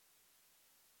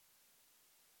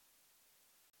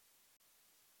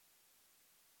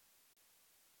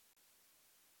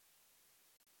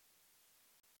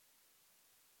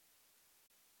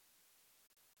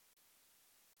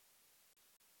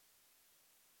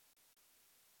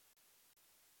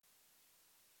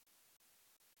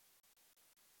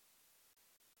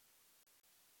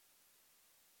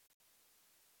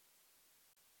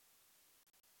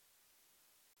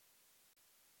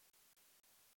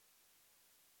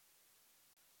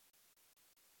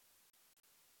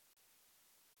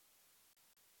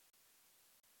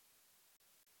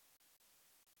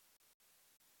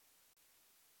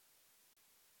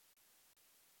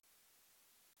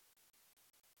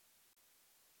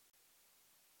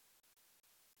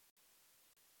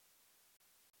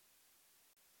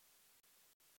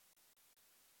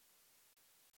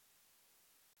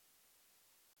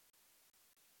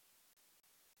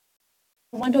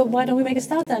Why don't we make a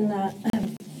start then?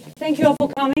 Thank you all for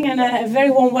coming, and a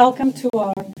very warm welcome to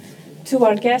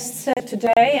our guests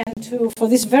today, and for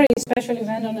this very special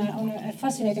event on a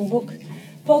fascinating book.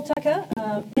 Paul Tucker,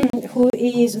 who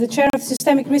is the chair of the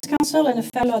Systemic Risk Council and a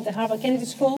fellow at the Harvard Kennedy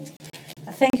School.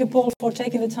 Thank you, Paul, for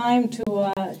taking the time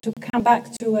to come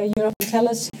back to Europe and tell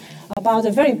us about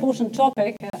a very important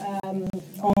topic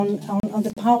on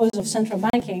the powers of central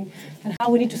banking and how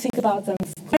we need to think about them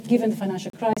given the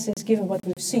financial crisis, given what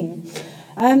we've seen.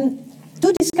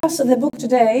 To discuss the book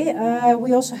today,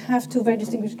 we also have two very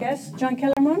distinguished guests. Jan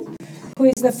Kellerman, who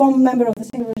is the former member of the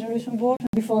Single Resolution Board, and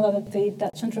before that at the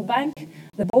Dutch Central Bank,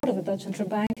 the board of the Dutch Central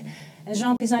Bank, and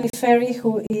Jean Pisani-Ferry,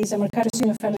 who is a Mercator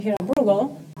Senior Fellow here at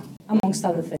Bruegel, amongst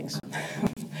other things.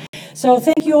 So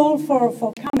thank you all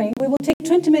for coming. We will take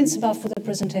 20 minutes about for the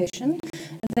presentation.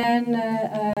 Then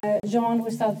Jean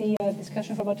will start the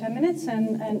discussion for about 10 minutes,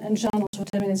 and Jean also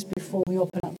 10 minutes before we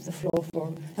open up the floor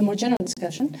for a more general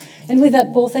discussion. And with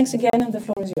that, Paul, thanks again, and the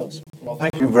floor is yours. Well,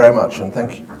 thank you very much, and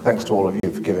thanks to all of you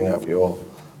for giving up your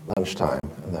lunchtime.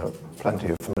 And there are plenty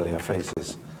of familiar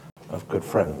faces of good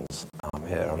friends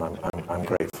here, and I'm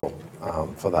grateful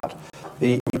for that.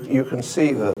 You can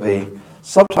see that the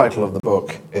subtitle of the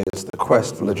book is The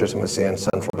Quest for Legitimacy in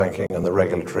Central Banking and the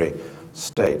Regulatory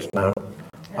State. Now,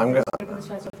 I'm going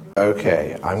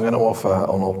to offer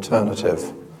an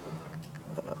alternative.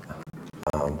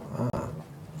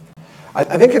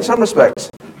 I think in some respects,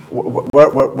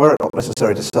 were it not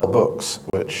necessary to sell books,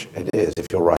 which it is if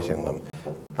you're writing them,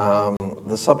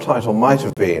 the subtitle might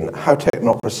have been How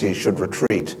Technocracy Should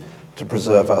Retreat to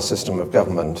Preserve Our System of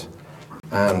Government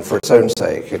and for its own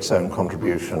sake, its own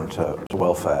contribution to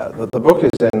welfare. The book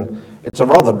it's a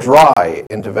rather dry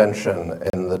intervention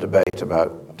in the debate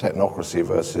about technocracy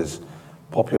versus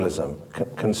populism,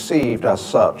 conceived as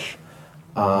such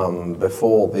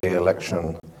before the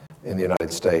election in the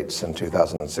United States in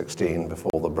 2016,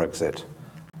 before the Brexit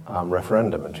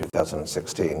referendum in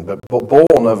 2016, but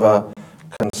born of a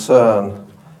concern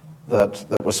that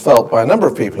was felt by a number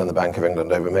of people in the Bank of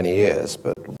England over many years,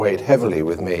 but weighed heavily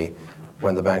with me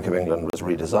when the Bank of England was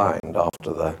redesigned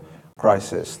after the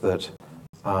crisis, that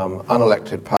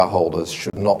unelected power holders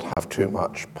should not have too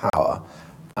much power,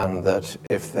 and that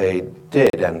if they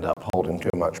did end up holding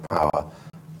too much power,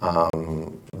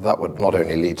 that would not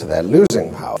only lead to their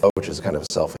losing power, which is kind of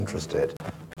a self-interested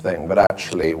thing, but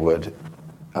actually would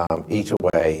eat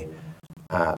away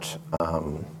at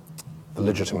the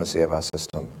legitimacy of our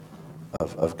system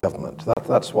of government.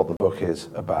 That's what the book is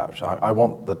about. I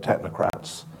want the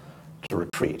technocrats to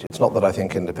retreat. It's not that I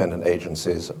think independent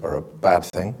agencies are a bad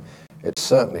thing. It's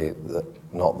certainly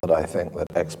not that I think that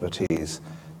expertise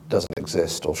doesn't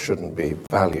exist or shouldn't be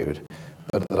valued,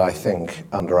 but that I think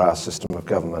under our system of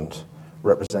government,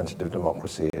 representative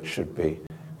democracy, it should be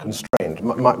constrained.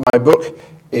 My book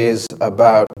is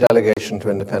about delegation to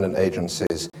independent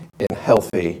agencies in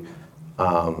healthy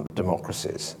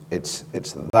democracies. It's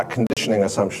that conditioning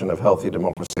assumption of healthy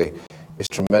democracy is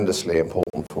tremendously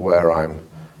important for where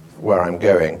I'm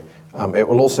going. It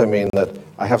will also mean that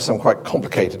I have some quite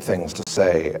complicated things to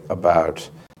say about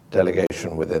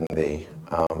delegation within the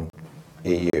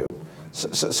EU.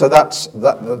 So that's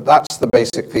the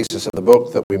basic thesis of the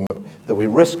book, that we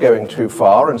risk going too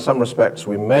far. In some respects,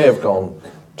 we may have gone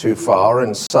too far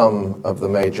in some of the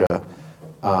major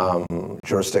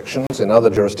jurisdictions. In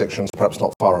other jurisdictions, perhaps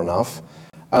not far enough.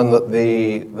 And that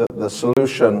the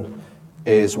solution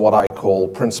is what I call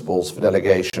principles for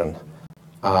delegation,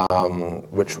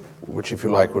 which, if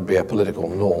you like, would be a political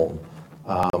norm,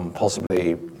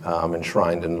 possibly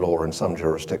enshrined in law in some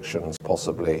jurisdictions,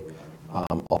 possibly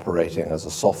operating as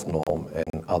a soft norm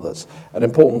in others. An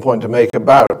important point to make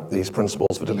about these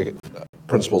principles for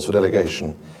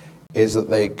delegation is that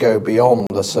they go beyond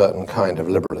a certain kind of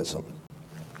liberalism.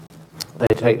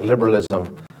 They take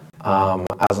liberalism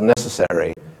as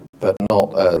necessary, but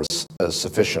not as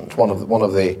sufficient. One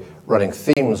of the running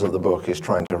themes of the book is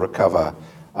trying to recover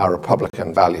our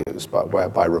Republican values, but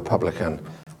by Republican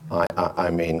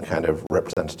I mean kind of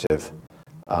representative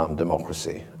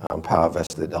democracy, power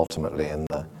vested ultimately in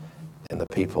the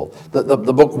people. The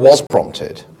book was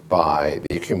prompted by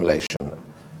the accumulation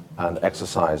and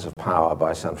exercise of power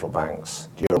by central banks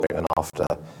during and after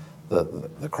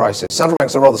the crisis. Central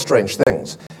banks are rather strange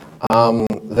things.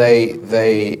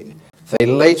 They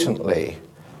latently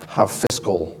have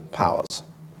fiscal powers.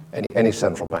 Any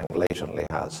central bank latently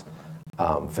has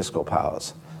fiscal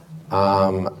powers.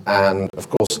 And of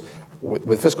course,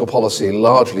 with fiscal policy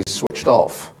largely switched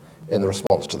off in the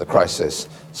response to the crisis,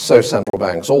 so central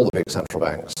banks, all the big central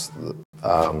banks,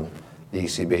 the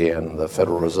ECB and the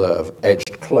Federal Reserve,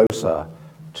 edged closer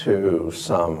to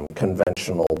some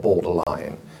conventional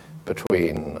borderline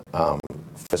between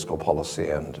fiscal policy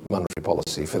and monetary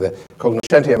policy. For the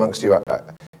cognoscenti amongst you,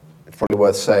 it's probably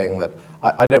worth saying that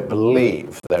I don't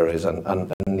believe there is a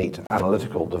neat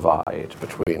analytical divide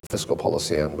between fiscal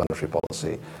policy and monetary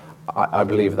policy. I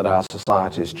believe that our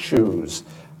societies choose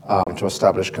to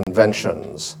establish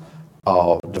conventions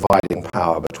of dividing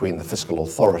power between the fiscal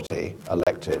authority,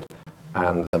 elected,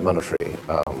 and the monetary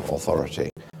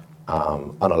authority,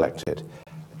 unelected.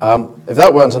 If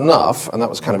that weren't enough, and that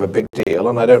was kind of a big deal,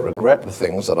 and I don't regret the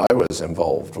things that I was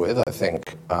involved with, I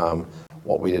think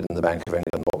what we did in the Bank of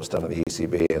England, what was done at the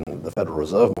ECB and the Federal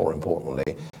Reserve, more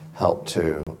importantly, helped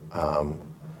to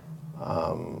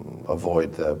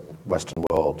avoid the Western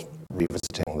world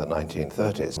revisiting the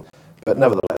 1930s. But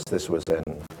nevertheless, this was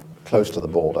close to the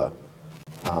border,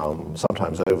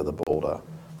 sometimes over the border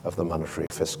of the monetary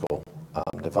fiscal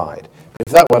divide.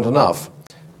 If that weren't enough,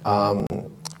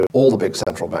 all the big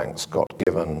central banks got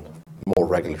given more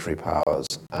regulatory powers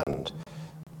and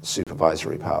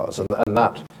supervisory powers. And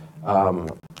that,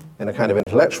 in a kind of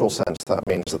intellectual sense, that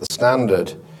means that the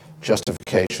standard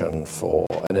justification for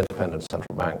an independent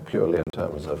central bank, purely in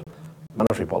terms of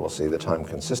monetary policy, the time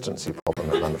consistency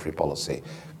problem of monetary policy,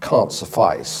 can't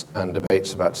suffice, and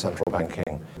debates about central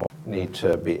banking need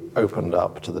to be opened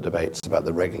up to the debates about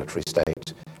the regulatory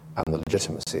state and the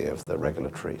legitimacy of the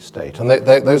regulatory state. And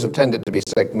those have tended to be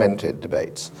segmented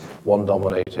debates, one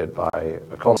dominated by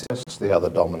economists, the other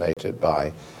dominated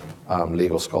by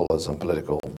legal scholars and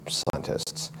political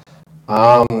scientists.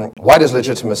 Why does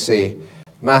legitimacy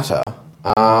matter?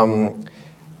 I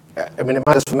mean, it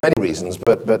matters for many reasons,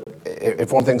 but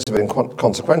if one thinks of it in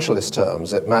consequentialist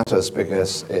terms, it matters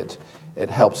because it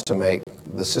helps to make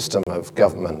the system of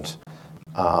government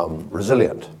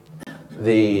resilient.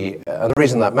 The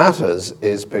reason that matters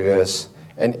is because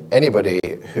anybody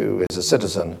who is a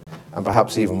citizen, and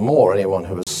perhaps even more anyone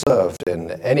who has served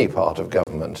in any part of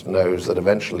government, knows that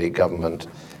eventually government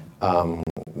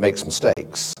makes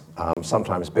mistakes,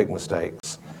 sometimes big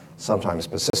mistakes, sometimes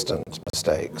persistent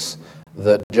mistakes,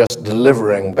 that just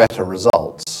delivering better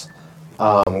results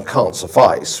can't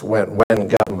suffice. When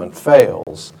government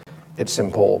fails, it's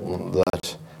important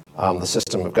that the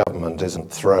system of government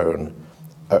isn't thrown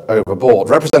overboard.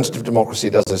 Representative democracy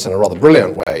does this in a rather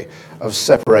brilliant way of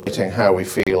separating how we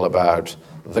feel about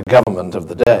the government of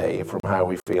the day from how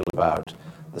we feel about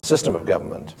the system of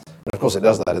government. And of course it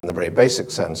does that in the very basic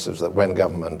sense of that when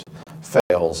government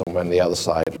fails and when the other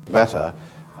side better,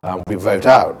 we vote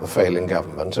out the failing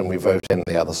government and we vote in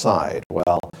the other side.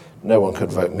 Well, no one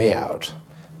could vote me out.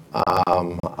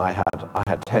 I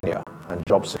had tenure and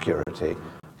job security,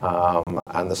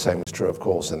 and the same is true, of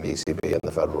course, in the ECB and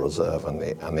the Federal Reserve and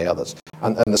the others.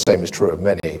 And the same is true of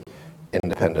many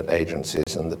independent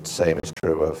agencies, and the same is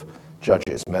true of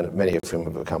judges, many of whom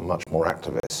have become much more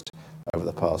activist over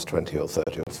the past 20 or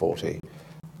 30 or 40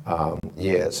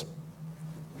 years.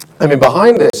 I mean,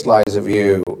 behind this lies a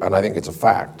view, and I think it's a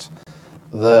fact,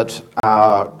 that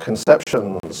our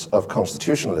conceptions of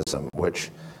constitutionalism,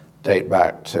 which date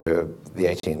back to the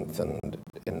 18th and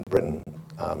in Britain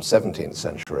 17th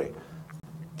century,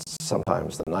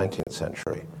 sometimes the 19th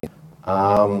century,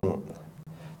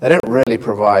 they don't really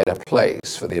provide a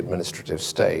place for the administrative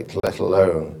state, let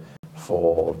alone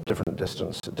for different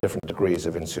degrees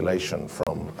of insulation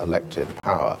from elected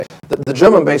power. The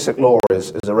German Basic Law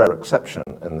is a rare exception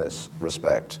in this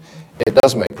respect. It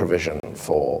does make provision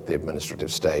for the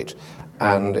administrative state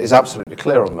and is absolutely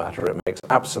clear on the matter. It makes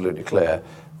absolutely clear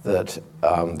that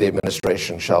the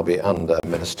administration shall be under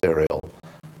ministerial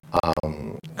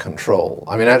control.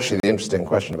 I mean, actually, the interesting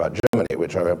question about Germany,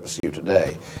 which I won't pursue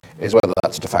today, is whether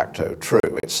that's de facto true.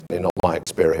 It's certainly not my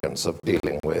experience of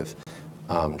dealing with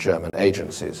German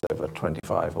agencies over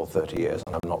 25 or 30 years,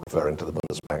 and I'm not referring to the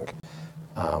Bundesbank,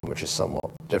 which is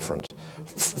somewhat different.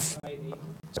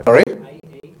 Sorry?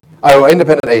 Oh,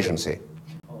 independent agency.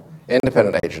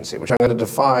 Independent agency, which I'm going to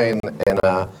define in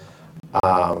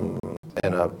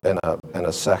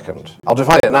a second. I'll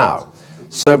define it now.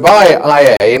 So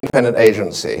by IA, independent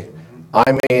agency,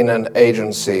 I mean an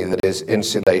agency that is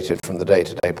insulated from the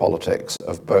day-to-day politics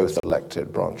of both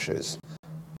elected branches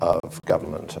of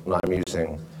government. And I'm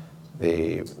using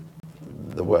the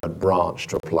word branch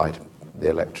to apply to the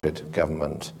elected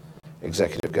government,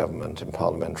 executive government, and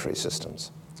parliamentary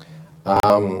systems.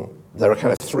 There are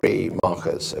kind of three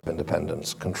markers of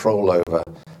independence: control over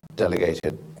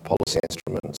delegated policy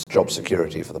instruments, job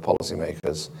security for the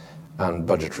policymakers, and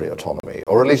budgetary autonomy,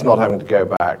 or at least not having to go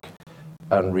back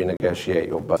and renegotiate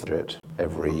your budget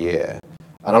every year.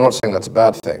 And I'm not saying that's a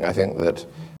bad thing. I think that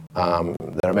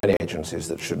there are many agencies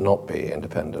that should not be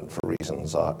independent for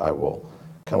reasons I will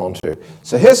come on to.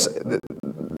 So here's,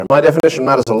 my definition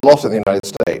matters a lot in the United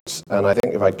States, and I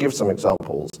think if I give some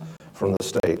examples from the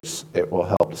States, it will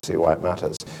help to see why it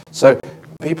matters. So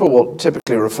people will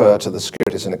typically refer to the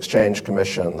Securities and Exchange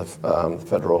Commission, the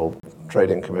Federal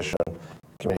Trading Commission,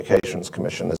 Communications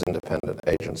Commission as independent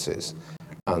agencies.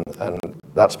 And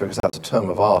that's because that's a term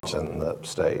of art in the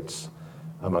States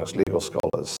amongst legal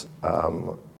scholars,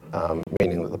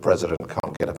 meaning that the president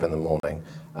can't get up in the morning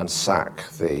and sack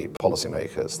the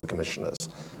policymakers, the commissioners.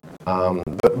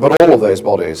 But all of those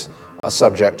bodies are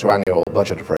subject to annual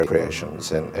budget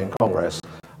appropriations in Congress,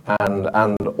 and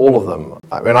all of them,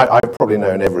 I mean, I've probably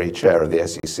known every chair of the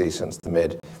SEC since the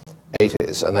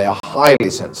mid-'80s, and they are highly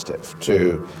sensitive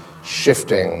to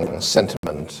shifting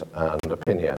sentiment and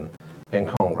opinion in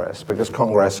Congress, because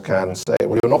Congress can say,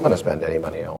 well, you're not going to spend any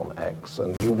money on X,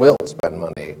 and you will spend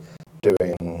money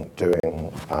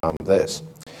doing this.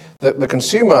 The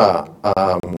Consumer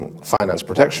Finance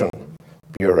Protection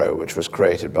Bureau, which was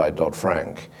created by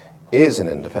Dodd-Frank, is an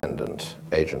independent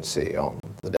agency on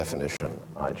the definition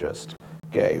I just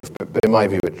gave, but in my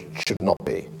view it should not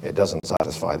be. It doesn't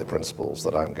satisfy the principles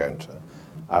that I'm going to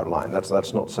outline. That's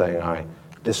not saying I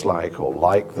dislike or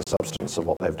like the substance of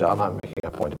what they've done. I'm making a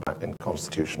point about in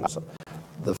constitutions.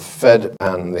 The Fed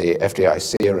and the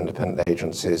FDIC are independent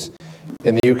agencies.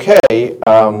 In the UK,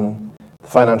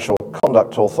 Financial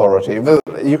Conduct Authority, the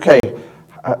UK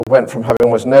went from having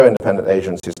almost no independent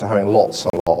agencies to having lots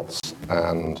and lots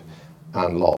and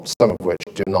lots, some of which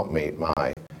do not meet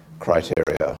my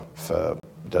criteria for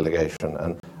delegation,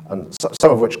 and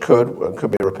some of which could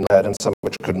be repaired, and some of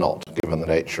which could not, given the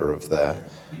nature of their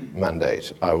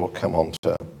mandate. I will come on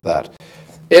to that.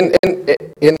 In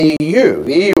the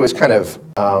EU is kind of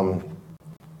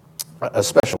a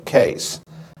special case,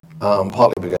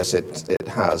 partly because it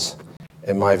has,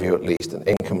 in my view at least, an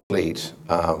incomplete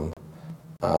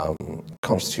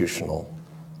constitutional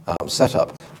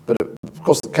setup. But of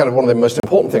course, kind of one of the most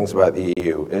important things about the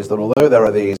EU is that although there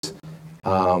are these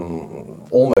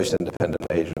almost independent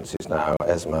agencies now,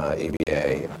 ESMA,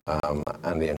 EBA,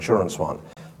 and the insurance one,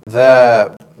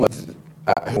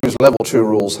 whose level 2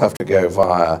 rules have to go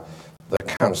via the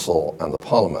Council and the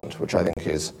Parliament, which I think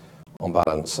is, on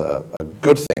balance, a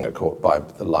good thing by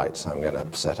the lights I'm going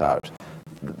to set out.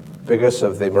 Because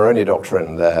of the Moroni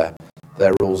Doctrine, their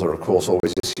rules are, of course,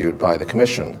 always issued by the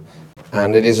Commission,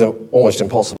 and it is almost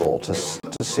impossible to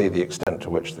see the extent to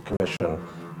which the Commission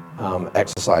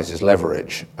exercises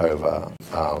leverage over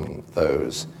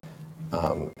those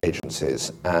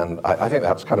agencies. And I think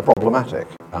that's kind of problematic,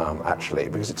 actually,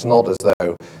 because it's not as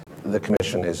though the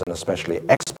Commission is an especially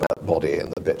expert body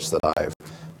in the bits that I've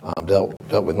dealt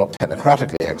with, not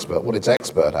technocratically expert. What it's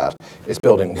expert at is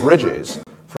building bridges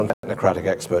from technocratic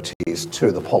expertise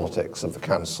to the politics of the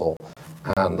Council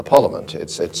and the Parliament.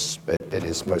 It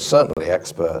is most certainly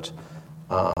expert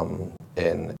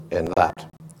in that.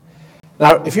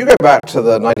 Now, if you go back to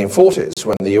the 1940s,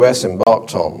 when the US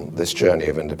embarked on this journey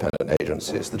of independent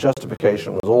agencies, the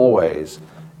justification was always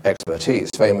expertise.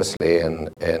 Famously in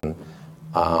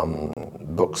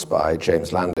books by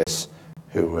James Landis,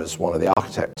 who was one of the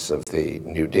architects of the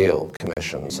New Deal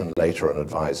commissions and later an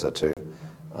advisor to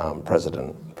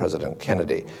President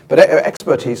Kennedy. But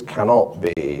expertise cannot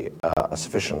be a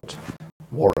sufficient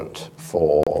warrant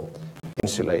for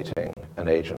insulating an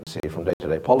agency from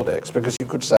day-to-day politics, because you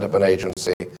could set up an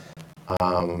agency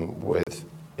with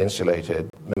insulated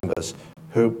members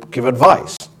who give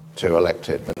advice to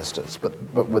elected ministers, but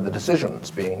with the decisions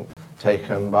being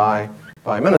taken by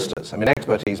ministers. I mean,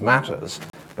 expertise matters,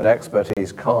 but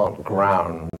expertise can't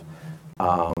ground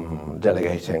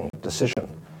delegating decision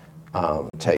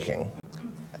taking.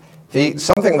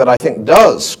 Something that I think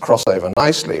does cross over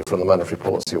nicely from the monetary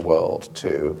policy world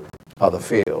to other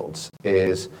fields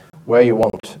is where you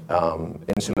want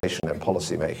insulation in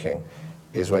policy making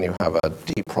is when you have a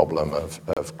deep problem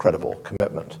of credible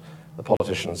commitment. The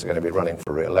politicians are going to be running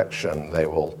for re-election. They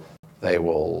will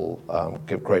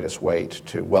give greatest weight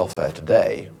to welfare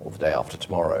today or the day after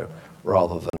tomorrow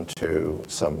rather than to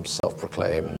some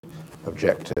self-proclaimed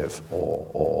objective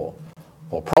or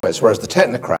promise. Whereas the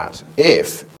technocrat,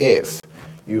 if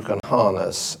you can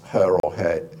harness her or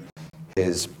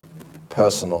his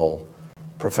personal,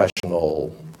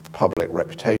 professional, public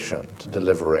reputation to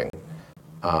delivering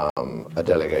a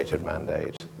delegated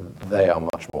mandate, they are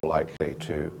much more likely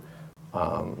to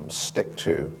stick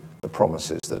to the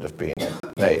promises that have been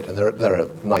made. And there are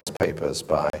nice papers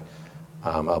by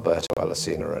Alberto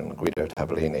Alesina and Guido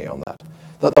Tabellini on that.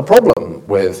 The problem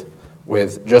with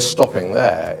just stopping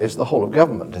there is the whole of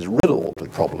government is riddled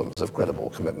with problems of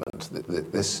credible commitment.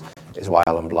 This is why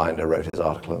Alan Blinder wrote his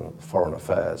article in Foreign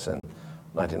Affairs in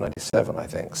 1997, I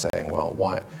think, saying, well,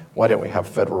 why don't we have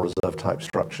Federal Reserve type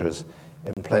structures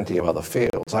in plenty of other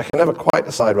fields? I can never quite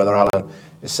decide whether Alan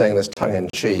is saying this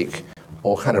tongue-in-cheek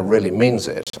or kind of really means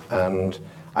it. And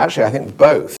actually, I think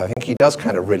both. I think he does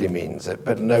kind of really means it,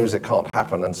 but knows it can't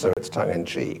happen, and so it's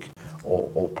tongue-in-cheek,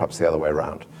 or perhaps the other way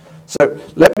around. So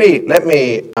let me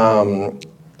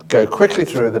go quickly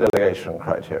through the delegation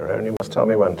criteria, and you must tell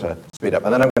me when to speed up.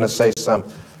 And then I'm going to say some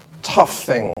tough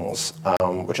things,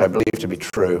 which I believe to be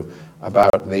true,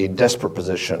 about the desperate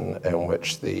position in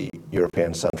which the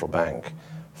European Central Bank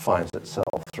finds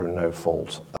itself through no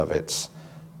fault of its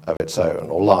own,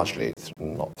 or largely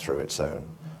not through its own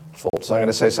fault. So I'm going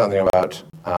to say something about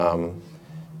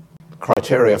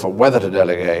criteria for whether to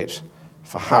delegate,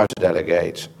 for how to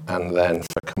delegate, and then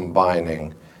for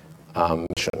combining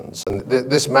missions. And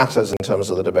this matters in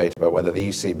terms of the debate about whether the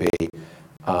ECB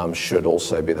should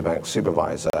also be the bank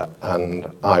supervisor. And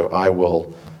I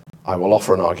will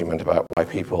offer an argument about why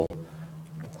people,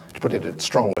 to put it at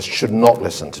strongest, should not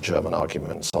listen to German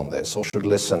arguments on this, or should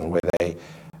listen with a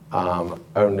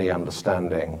only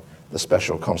understanding the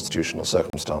special constitutional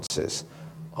circumstances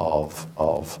of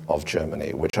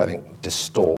Germany, which I think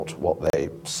distort what they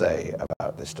say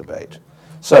about this debate.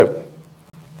 So,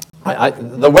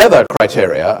 the weather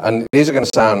criteria, and these are going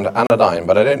to sound anodyne,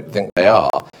 but I don't think they are,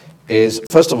 is,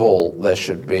 first of all, there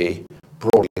should be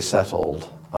broadly settled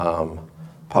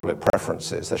public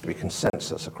preferences. There should be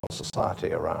consensus across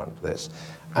society around this.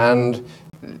 And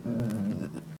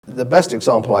the best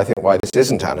example, I think, why this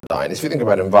isn't anodyne is if you think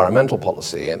about environmental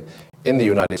policy in the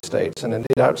United States, and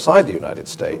indeed outside the United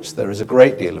States, there is a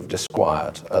great deal of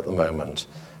disquiet at the moment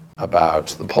about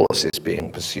the policies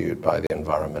being pursued by the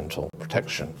Environmental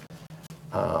Protection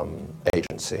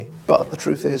Agency. But the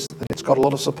truth is that it's got a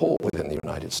lot of support within the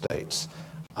United States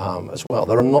as well.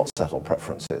 There are not settled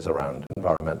preferences around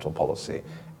environmental policy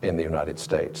in the United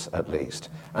States, at least.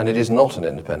 And it is not an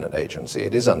independent agency.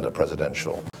 It is under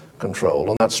presidential control.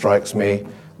 And that strikes me,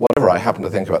 whatever I happen to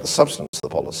think about the substance of the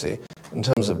policy, in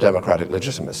terms of democratic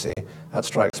legitimacy, that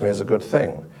strikes me as a good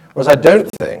thing. Whereas I don't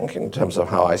think, in terms of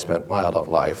how I spent my adult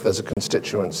life, there's a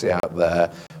constituency out there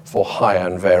for high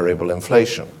and variable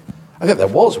inflation. I think there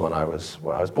was when I was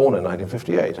born in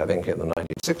 1958. I think in the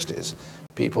 1960s,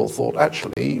 people thought,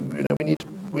 actually,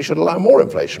 we should allow more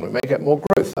inflation. We may get more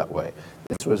growth that way.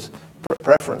 This was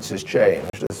preferences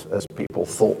changed as people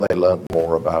thought they learned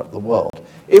more about the world.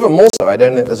 Even more so, I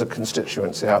don't think there's a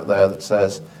constituency out there that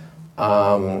says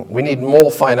we need more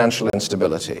financial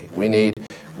instability. We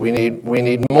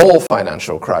need more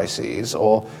financial crises,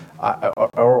 or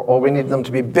we need them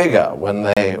to be bigger when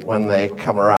they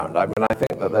come around. I mean, I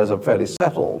think that there's a fairly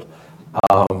settled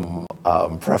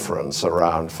preference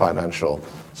around financial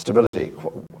stability.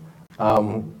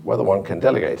 Whether one can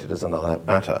delegate it is another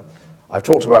matter. I've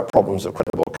talked about problems of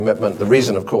credible commitment. The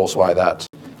reason, of course, why that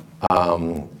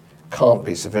can't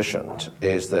be sufficient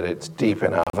is that it's deep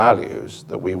in our values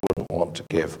that we wouldn't want to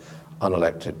give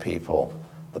unelected people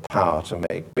the power to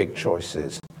make big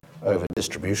choices over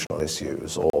distributional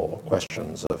issues or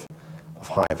questions of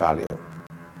high value.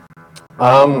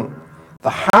 The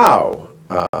how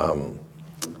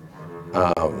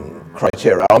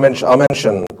criteria, I'll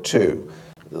mention two.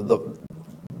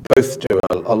 Both do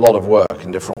a lot of work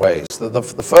in different ways. The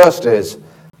first is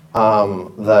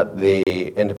that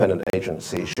the independent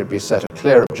agency should be set a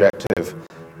clear objective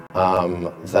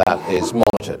that is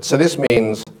monitored. So this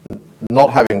means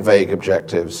not having vague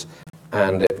objectives,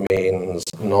 and it means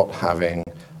not having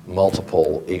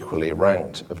multiple equally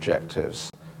ranked objectives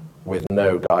with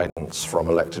no guidance from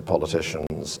elected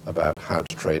politicians about how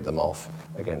to trade them off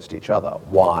against each other.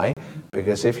 Why?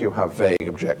 Because if you have vague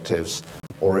objectives,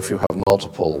 or if you have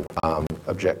multiple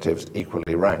objectives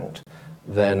equally ranked,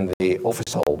 then the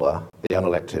office holder, the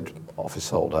unelected office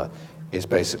holder, is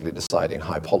basically deciding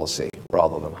high policy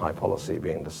rather than high policy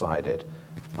being decided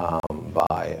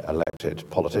by elected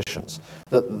politicians.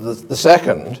 The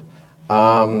second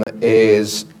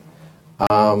is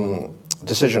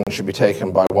decisions should be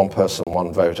taken by one person,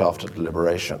 one vote after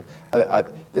deliberation.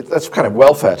 That's kind of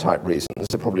welfare type reasons.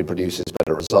 It probably produces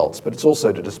better results, but it's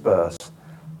also to disperse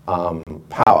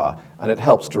power, and it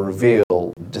helps to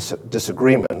reveal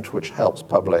disagreement, which helps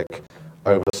public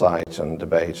oversight and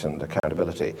debate and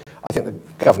accountability. I think the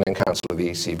Governing Council of the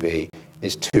ECB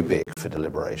is too big for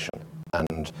deliberation.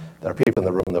 And there are people in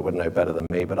the room that would know better than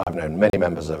me, but I've known many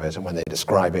members of it, and when they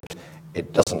describe it,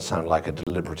 it doesn't sound like a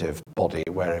deliberative body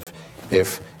where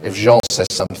if Jean says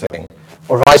something,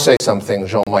 or if I say something,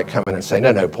 Jean might come in and say,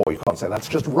 no, Paul, you can't say that. That's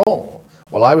just wrong.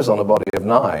 Well, I was on a body of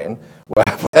 9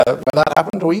 where that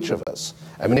happened to each of us.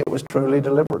 I mean, it was truly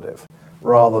deliberative,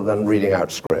 rather than reading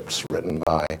out scripts written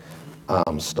by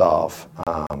staff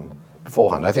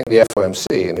beforehand. I think the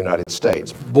FOMC in the United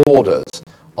States borders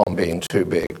on being too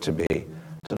big to be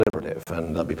deliberative,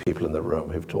 and there'll be people in the room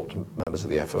who've talked to members of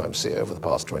the FOMC over the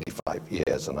past 25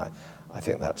 years, and I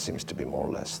think that seems to be more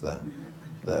or less the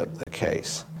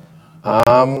case.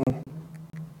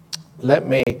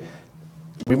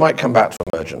 We might come back to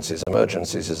emergencies.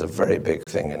 Emergencies is a very big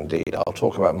thing indeed. I'll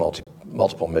talk about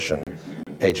multiple mission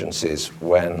agencies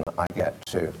when I get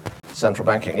to central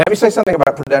banking. Let me say something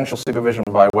about prudential supervision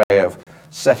by way of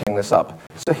setting this up.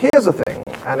 So here's the thing,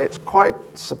 and it's quite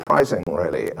surprising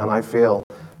really, and I feel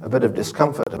a bit of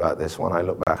discomfort about this when I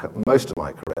look back at most of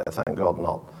my career, thank God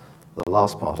not the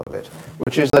last part of it,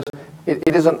 which is that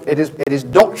it is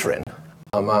doctrine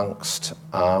amongst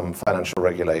financial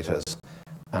regulators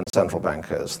and central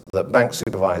bankers that bank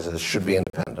supervisors should be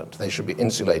independent. They should be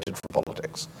insulated from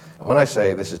politics. And when I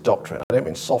say this is doctrine, I don't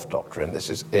mean soft doctrine. This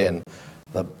is in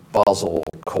the Basel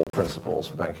core principles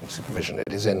for banking supervision.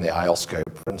 It is in the IOSCO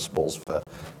principles for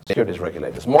securities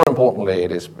regulators. More importantly,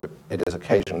 it is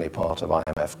occasionally part of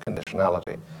IMF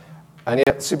conditionality. And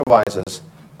yet supervisors,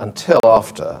 until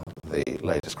after the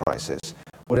latest crisis,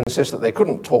 would insist that they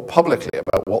couldn't talk publicly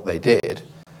about what they did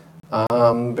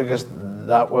because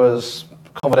that was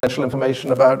confidential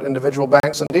information about individual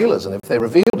banks and dealers, and if they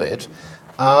revealed it,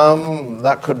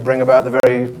 that could bring about the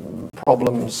very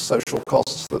problems, social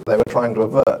costs that they were trying to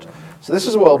avert. So this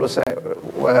is a world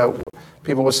where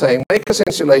people were saying, make us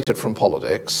insulated from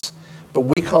politics, but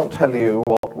we can't tell you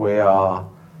what we are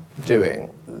doing.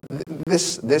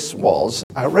 This was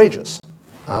outrageous,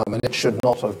 and it should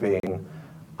not have been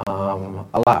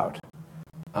allowed.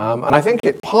 And I think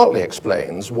it partly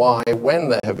explains why, when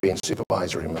there have been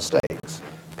supervisory mistakes,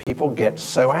 people get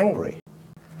so angry.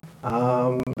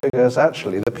 Because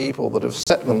actually the people that have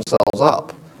set themselves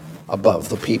up above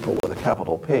the people with a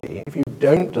capital P, if you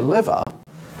don't deliver,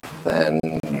 then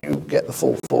you get the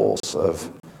full force of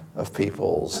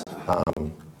people's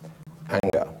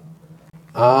anger.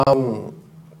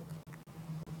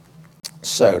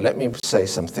 So let me say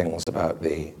some things about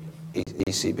the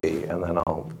ECB, and then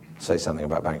I'll say something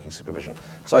about banking supervision.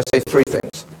 So I say three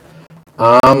things.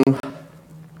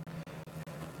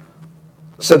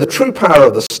 So the true power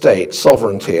of the state,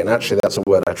 sovereignty, and actually that's a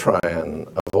word I try and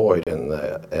avoid in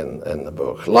the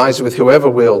book, lies with whoever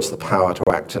wields the power to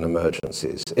act in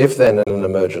emergencies. If then in an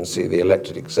emergency the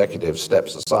elected executive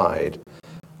steps aside,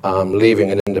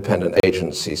 leaving an independent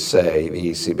agency, say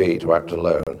the ECB, to act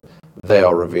alone, they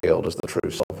are revealed as the true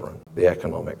sovereign, the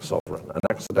economic sovereign, an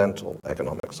accidental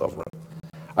economic sovereign.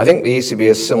 I think the ECB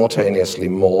is simultaneously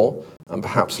more and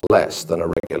perhaps less than a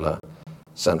regular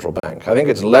central bank. I think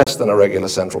it's less than a regular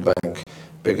central bank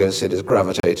because it is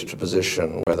gravitated to a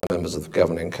position where the members of the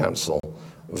governing council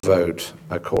vote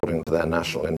according to their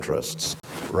national interests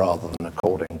rather than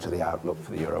according to the outlook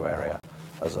for the euro area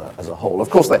as a whole. Of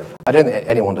course, I don't think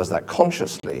anyone does that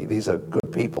consciously. These are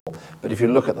good people. But if you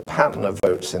look at the pattern of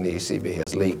votes in the ECB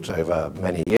as leaked over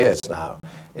many years now,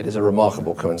 it is a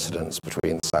remarkable coincidence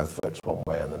between the South votes one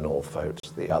way and the North votes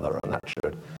the other, and that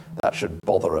should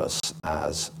bother us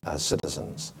as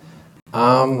citizens.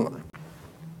 Monetary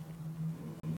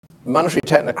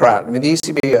technocrat, I mean, the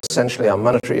ECB essentially are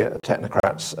monetary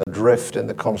technocrats adrift in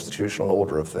the constitutional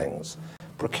order of things,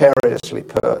 precariously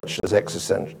perched as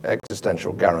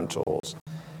existential guarantors.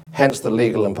 Hence the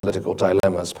legal and political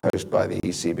dilemmas posed by the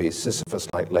ECB's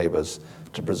Sisyphus-like labours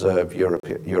to preserve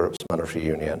Europe's monetary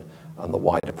union and the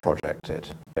wider project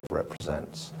it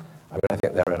represents. I mean, I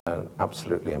think they're in an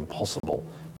absolutely impossible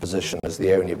position as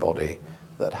the only body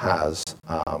that has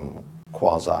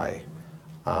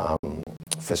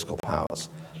quasi-fiscal powers.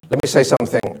 Let me say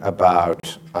something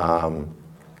about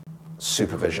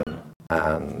supervision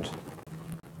and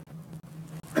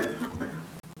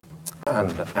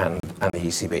the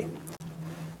ECB.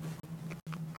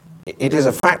 It is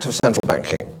a fact of central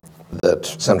banking that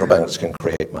central banks can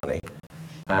create money,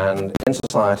 and in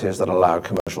societies that allow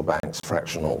commercial banks,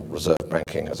 fractional reserve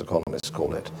banking, as economists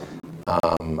call it,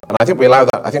 and I think we allow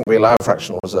that. I think we allow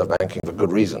fractional reserve banking for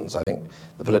good reasons. I think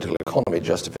the political economy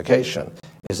justification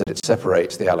is that it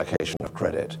separates the allocation of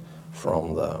credit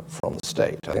from the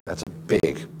state. I think that's a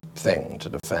big thing to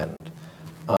defend.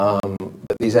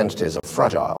 But these entities are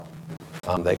fragile.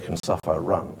 They can suffer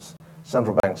runs.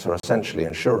 Central banks are essentially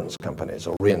insurance companies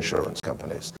or reinsurance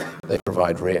companies. They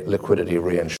provide liquidity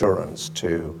reinsurance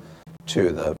to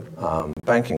the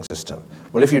banking system.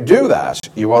 Well, if you do that,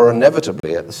 you are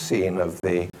inevitably at the scene of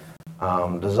the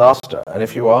disaster. And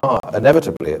if you are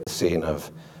inevitably at the scene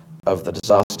of the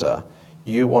disaster,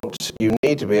 you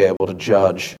need to be able to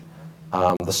judge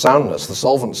the soundness, the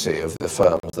solvency of the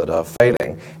firms that are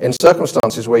failing in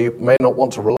circumstances where you may not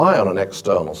want to rely on an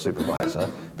external supervisor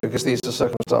because these are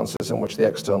circumstances in which the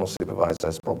external supervisor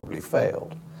has probably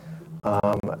failed.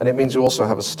 And it means you also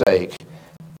have a stake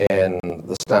in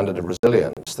the standard of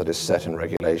resilience that is set in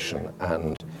regulation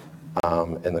and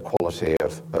in the quality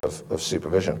of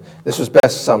supervision. This was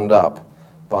best summed up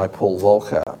by Paul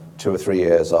Volcker 2 or 3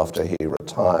 years after he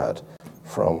retired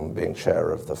from being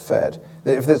chair of the Fed.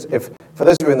 For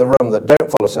those of you in the room that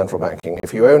don't follow central banking,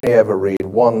 if you only ever read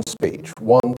one speech,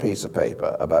 one piece of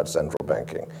paper about central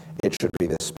banking, it should be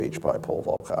this speech by Paul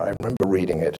Volcker. I remember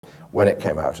reading it when it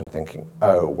came out and thinking,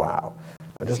 oh, wow.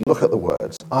 And just look at the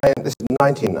words. This is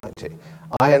 1990.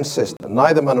 I insist that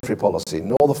neither monetary policy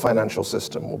nor the financial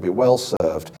system will be well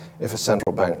served if a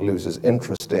central bank loses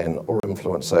interest in or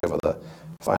influence over the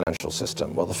financial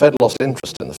system. Well, the Fed lost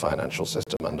interest in the financial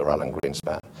system under Alan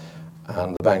Greenspan,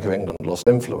 and the Bank of England lost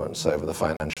influence over the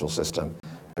financial system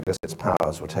because its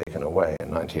powers were taken away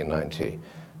in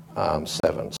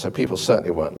 1997. So people certainly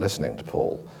weren't listening to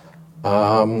Paul.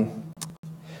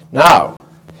 Now,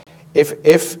 if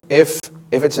it's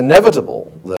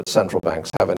inevitable that central banks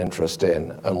have an interest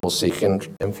in and will seek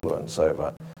influence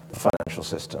over the financial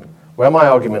system, where my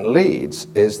argument leads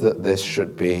is that this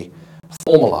should be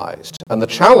formalized. And the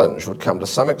challenge would come to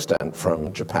some extent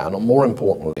from Japan, or more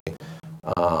importantly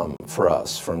for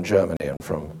us, from Germany and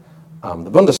from the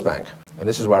Bundesbank. And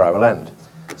this is where I will end.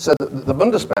 So the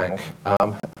Bundesbank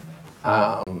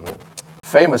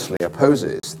famously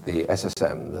opposes the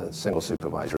SSM, the single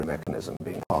supervisory mechanism,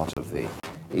 being part of the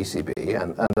ECB,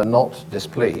 and are not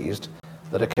displeased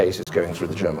that a case is going through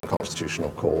the German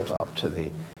Constitutional Court up to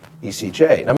the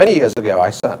ECJ. Now, many years ago, I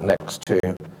sat next to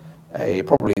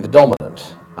probably the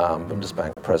dominant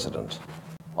Bundesbank president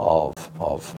of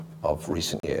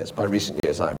recent years. By recent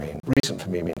years, I mean, recent for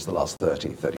me means the last 30,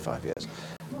 35 years.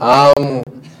 And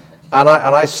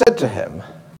I said to him,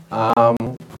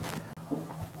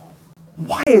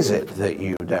 why is it that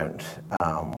you don't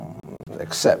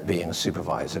accept being a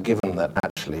supervisor, given that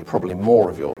actually probably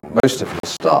most of your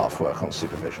staff work on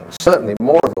supervision, certainly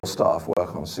more of your staff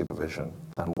work on supervision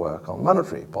than work on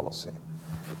monetary policy?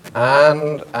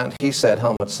 And he said,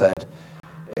 Helmut said,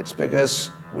 it's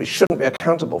because we shouldn't be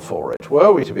accountable for it.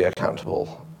 Were we to be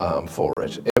accountable for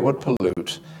it, it would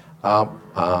pollute our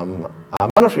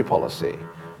monetary policy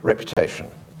reputation.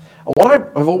 And what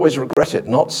I've always regretted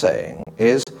not saying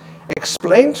is,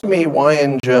 explain to me why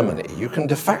in Germany you can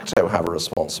de facto have a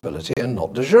responsibility and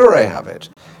not de jure have it.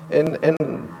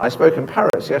 I spoke in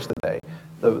Paris yesterday.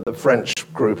 The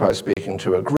French group I was speaking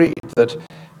to agreed that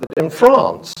in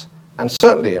France, and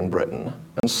certainly in Britain,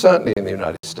 and certainly in the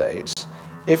United States,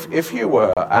 if you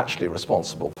were actually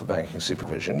responsible for banking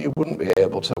supervision, you wouldn't be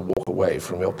able to walk away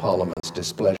from your parliament's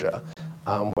displeasure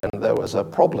when there was a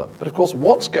problem. But of course,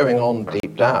 what's going on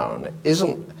deep down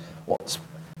isn't what's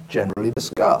generally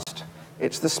discussed.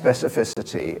 It's the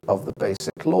specificity of the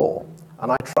basic law.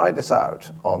 And I tried this out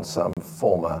on some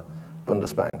former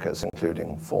Bundesbankers,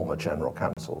 including former general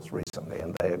counsels recently,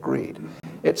 and they agreed.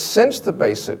 It's since the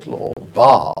basic law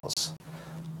bars,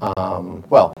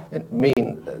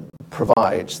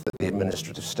 provides that the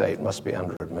administrative state must be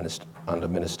under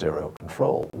ministerial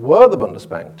control. Were the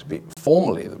Bundesbank to be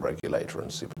formally the regulator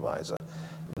and supervisor,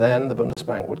 then the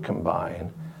Bundesbank would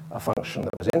combine a function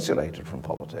that was insulated from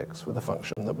politics with a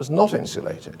function that was not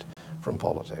insulated from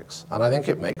politics. And I think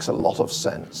it makes a lot of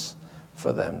sense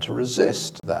for them to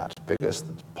resist that, because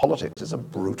politics is a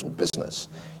brutal business.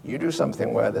 You do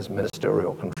something where there's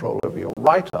ministerial control over your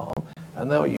right arm,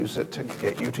 and they'll use it to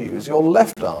get you to use your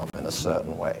left arm in a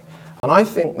certain way. And I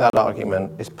think that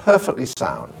argument is perfectly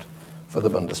sound for the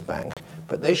Bundesbank,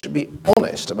 but they should be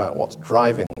honest about what's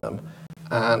driving them,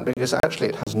 and because actually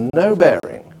it has no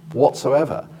bearing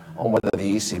whatsoever on whether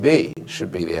the ECB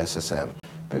should be the SSM,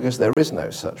 because there is no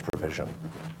such provision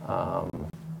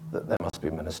that there must be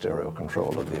ministerial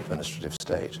control of the administrative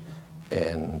state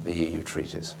in the EU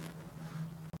treaties.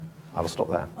 I will stop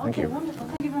there. Thank you. Wonderful.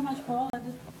 Thank you very much, Paul.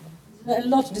 A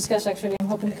lot to discuss, actually. I'm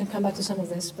hoping we can come back to some of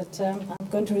this, but I'm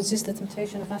going to resist the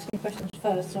temptation of asking questions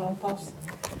first, so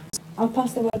I'll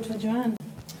pass the word to Joanne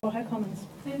for her comments.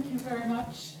 Thank you very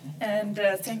much, and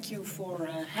thank you for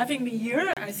having me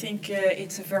here. I think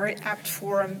it's a very apt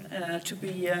forum to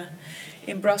be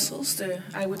in Brussels,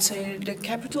 I would say the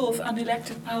capital of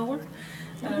unelected power,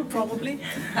 probably.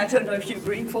 I don't know if you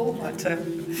agree, Paul, but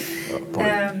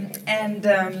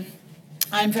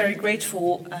I'm very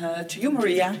grateful to you,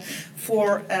 Maria,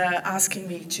 for asking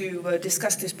me to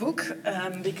discuss this book,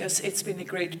 because it's been a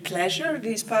great pleasure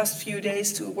these past few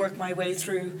days to work my way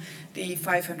through the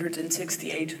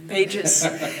 568 pages.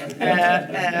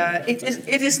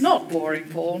 It is not boring,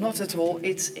 Paul, not at all.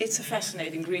 It's a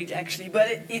fascinating read, actually, but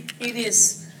it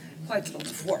is quite a lot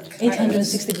of work.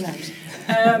 860 grams.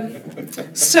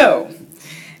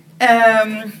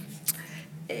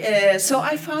 So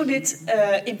I found it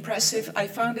impressive. I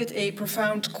found it a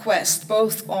profound quest,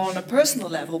 both on a personal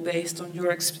level, based on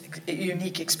your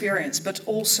unique experience, but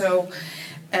also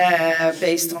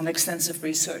based on extensive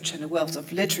research and a wealth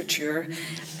of literature.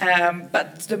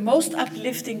 But the most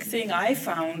uplifting thing I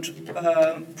found,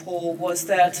 Paul, was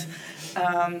that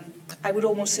I would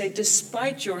almost say,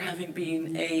 despite your having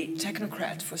been a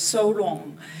technocrat for so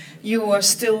long, you are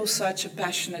still such a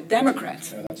passionate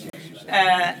Democrat.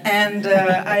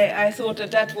 I thought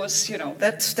that was,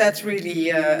 that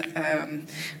really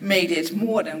made it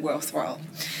more than worthwhile.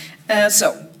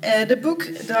 The book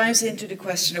dives into the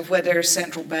question of whether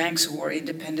central banks or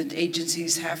independent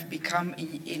agencies have become,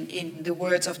 in the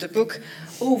words of the book,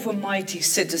 overmighty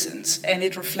citizens, and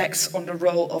it reflects on the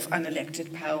role of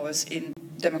unelected powers in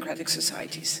democratic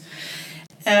societies.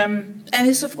 And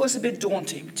it's, of course, a bit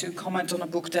daunting to comment on a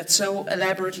book that so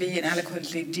elaborately and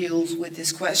eloquently deals with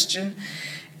this question,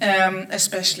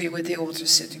 especially with the author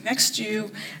sitting next to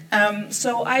you.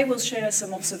 So I will share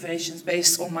some observations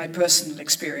based on my personal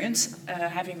experience,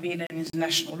 having been an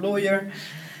international lawyer,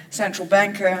 central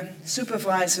banker,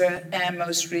 supervisor, and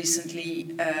most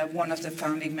recently one of the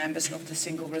founding members of the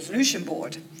Single Resolution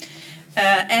Board.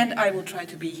 And I will try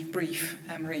to be brief,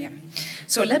 Maria.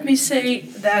 So let me say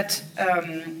that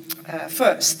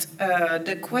first,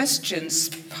 the questions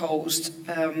posed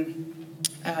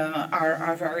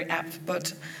are very apt,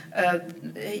 but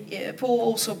Paul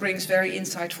also brings very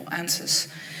insightful answers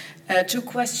to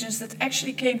questions that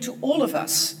actually came to all of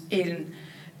us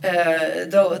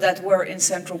that were in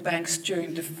central banks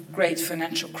during the great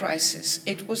financial crisis.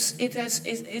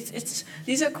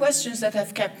 These are questions that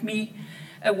have kept me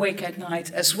awake at night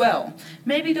as well.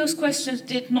 Maybe those questions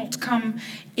did not come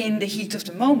in the heat of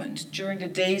the moment, during the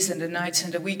days and the nights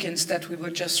and the weekends that we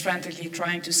were just frantically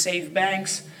trying to save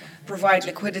banks, provide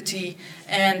liquidity,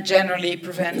 and generally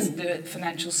prevent the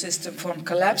financial system from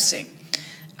collapsing.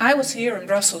 I was here in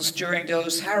Brussels during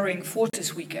those harrowing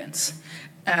Fortis weekends,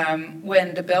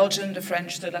 when the Belgian, the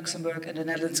French, the Luxembourg, and the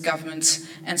Netherlands governments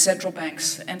and central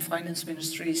banks and finance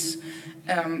ministries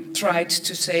tried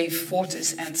to save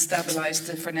Fortis and stabilize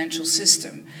the financial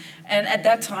system. And at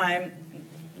that time,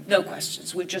 no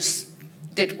questions, we just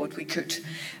did what we could.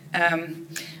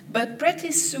 But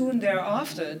pretty soon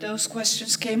thereafter, those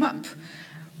questions came up.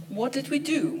 What did we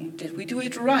do? Did we do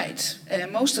it right?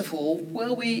 Most of all,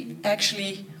 will we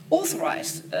actually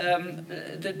authorize?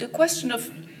 The question of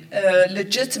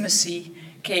legitimacy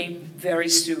came very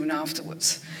soon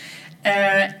afterwards.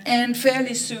 And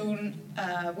fairly soon,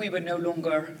 we were no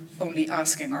longer only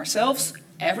asking ourselves,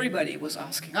 everybody was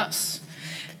asking us.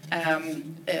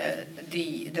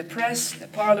 The press, the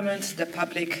parliament, the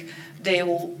public, they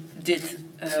all did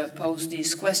pose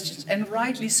these questions, and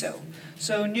rightly so.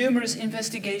 So numerous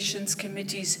investigations,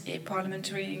 committees,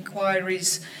 parliamentary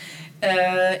inquiries,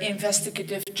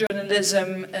 investigative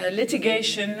journalism,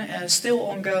 litigation still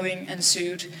ongoing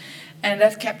ensued, and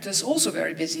that kept us also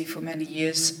very busy for many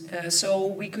years, so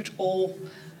we could all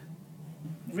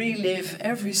relive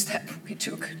every step we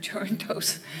took during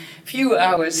those few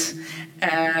hours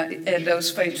and those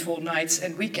fateful nights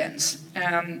and weekends.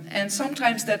 And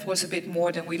sometimes that was a bit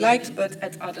more than we liked, but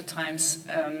at other times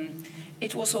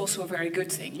it was also a very good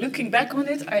thing. Looking back on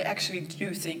it, I actually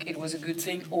do think it was a good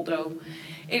thing, although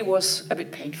it was a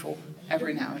bit painful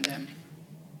every now and then.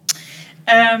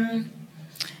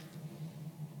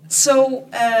 So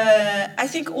I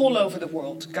think all over the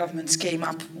world, governments came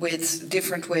up with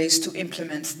different ways to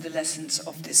implement the lessons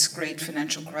of this great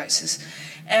financial crisis.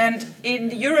 And in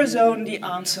the Eurozone, the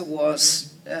answer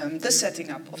was the setting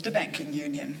up of the banking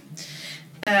union.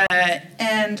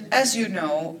 And as you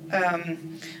know,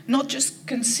 not just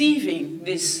conceiving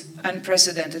this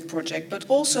unprecedented project, but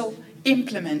also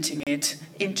implementing it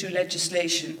into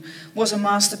legislation was a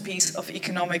masterpiece of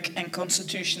economic and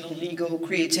constitutional legal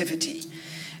creativity.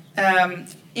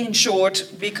 In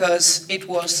short, because it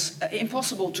was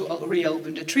impossible to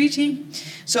reopen the treaty,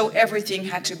 so everything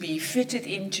had to be fitted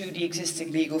into the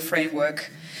existing legal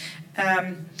framework.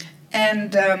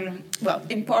 Well,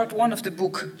 in part one of the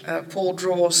book, Paul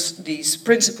draws these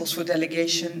principles for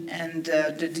delegation and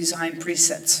the design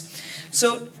presets.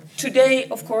 So Today,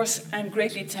 of course, I'm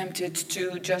greatly tempted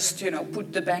to just,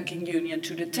 put the banking union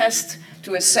to the test,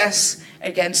 to assess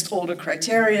against all the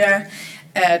criteria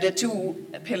the two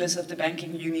pillars of the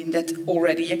banking union that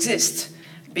already exist,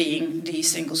 being the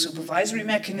single supervisory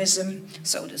mechanism,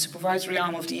 so the supervisory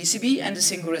arm of the ECB, and the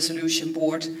single resolution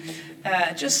board.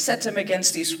 Just set them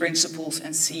against these principles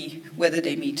and see whether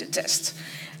they meet the test.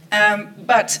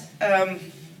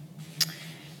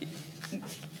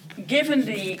 Given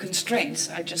the constraints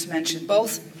I just mentioned,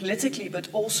 both politically but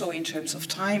also in terms of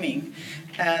timing,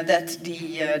 that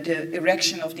the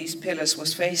erection of these pillars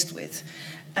was faced with,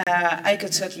 I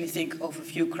could certainly think of a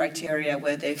few criteria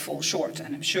where they fall short,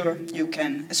 and I'm sure you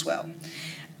can as well.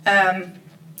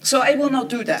 So I will not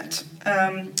do that,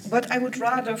 but I would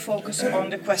rather focus on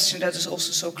the question that is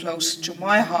also so close to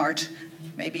my heart,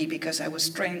 maybe because I was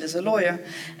trained as a lawyer,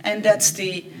 and that's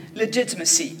the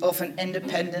legitimacy of an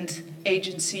independent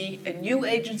agency, a new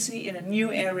agency in a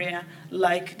new area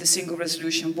like the Single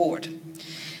Resolution Board.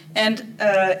 And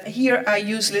here I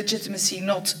use legitimacy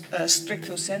not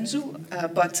stricto sensu,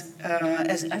 but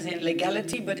as in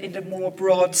legality, but in the more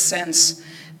broad sense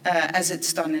as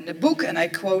it's done in the book. And I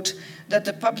quote, that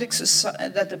the public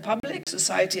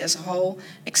society as a whole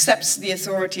accepts the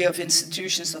authority of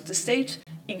institutions of the state,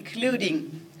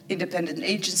 including independent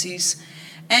agencies,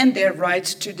 and their right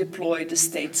to deploy the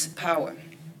state's power.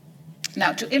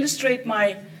 Now, to illustrate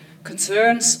my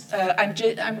concerns,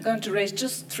 I'm going to raise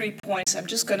just 3 points. I'm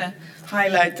just going to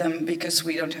highlight them because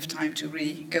we don't have time to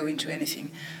really go into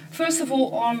anything. First of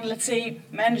all, on, let's say,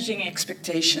 managing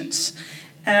expectations.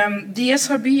 The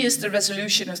SRB is the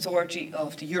resolution authority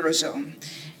of the Eurozone,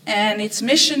 and its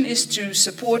mission is to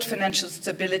support financial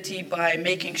stability by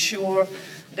making sure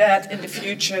that in the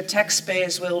future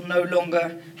taxpayers will no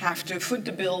longer have to foot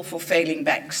the bill for failing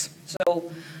banks. So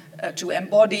to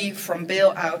embody from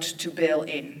bail-out to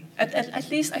bail-in. At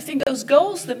least I think those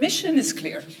goals, the mission is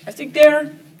clear. I think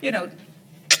there,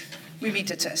 we meet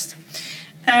the test.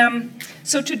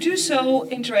 So to do so,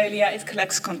 inter alia, it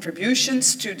collects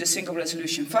contributions to the single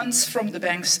resolution funds from the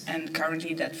banks, and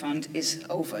currently that fund is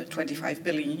over 25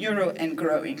 billion euro and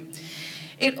growing.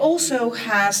 It also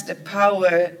has the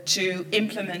power to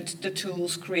implement the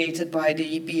tools created by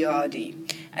the BRRD.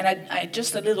 And I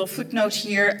just a little footnote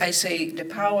here, I say the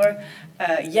power.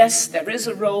 Yes, there is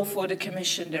a role for the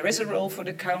Commission, there is a role for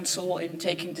the Council in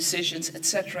taking decisions,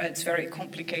 etc. It's very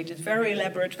complicated, very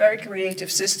elaborate, very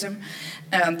creative system.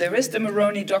 There is the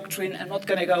Moroni doctrine. I'm not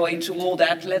going to go into all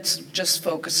that. Let's just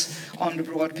focus on the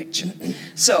broad picture.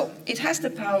 So it has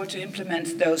the power to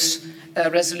implement those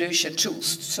resolution tools.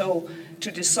 So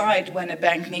to decide when a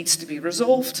bank needs to be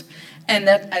resolved, and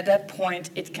that at that point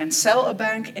it can sell a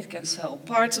bank, it can sell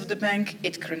parts of the bank,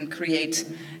 it can create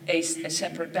a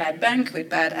separate bad bank with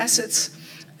bad assets,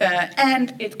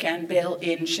 and it can bail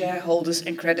in shareholders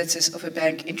and creditors of a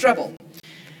bank in trouble.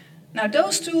 Now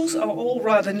those tools are all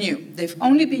rather new. They've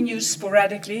only been used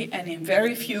sporadically, and in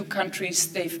very few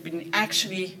countries they've been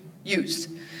actually used.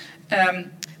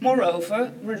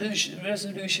 Moreover,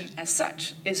 resolution as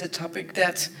such is a topic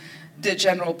that the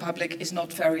general public is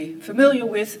not very familiar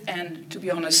with, and to be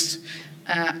honest,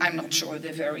 I'm not sure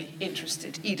they're very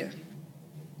interested either.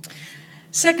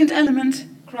 Second element,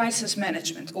 crisis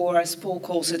management, or as Paul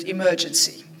calls it,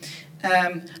 emergency.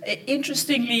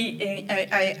 Interestingly,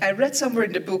 I read somewhere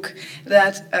in the book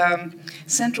that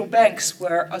central banks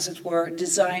were, as it were,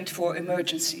 designed for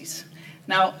emergencies.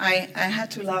 Now, I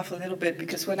had to laugh a little bit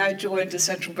because when I joined the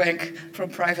central bank from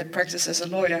private practice as a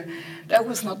lawyer, that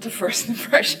was not the first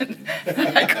impression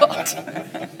that I got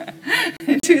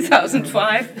in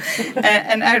 2005.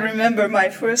 And I remember my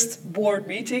first board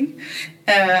meeting.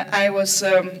 I was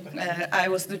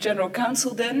the general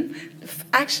counsel then.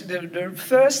 Actually, the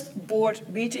first board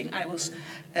meeting,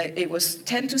 it was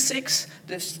 10 to 6.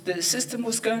 The system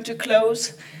was going to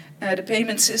close. The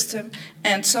payment system,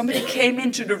 and somebody came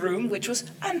into the room, which was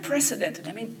unprecedented.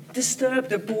 I mean,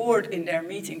 disturbed the board in their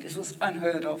meeting. This was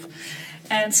unheard of.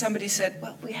 And somebody said,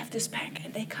 well, we have this bank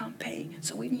and they can't pay,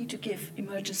 so we need to give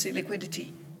emergency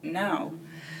liquidity now.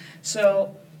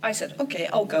 So I said, okay,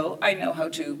 I'll go. I know how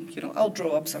to, I'll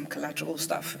draw up some collateral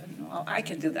stuff. I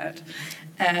can do that.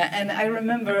 And I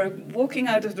remember walking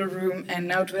out of the room and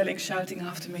now Dwelling shouting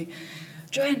after me,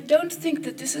 Joanne, don't think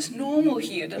that this is normal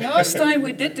here. The last time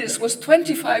we did this was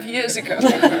 25 years ago.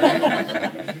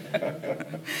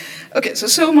 Okay,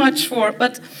 so much for,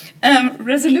 but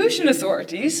resolution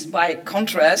authorities, by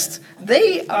contrast,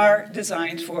 they are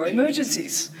designed for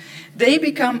emergencies. They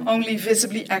become only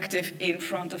visibly active in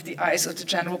front of the eyes of the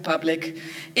general public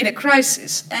in a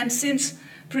crisis. And since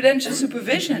prudential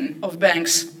supervision of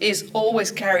banks is always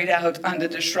carried out under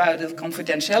the shroud of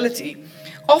confidentiality,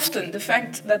 Often, the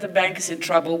fact that the bank is in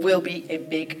trouble will be a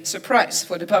big surprise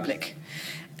for the public.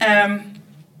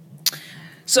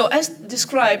 So as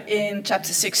described in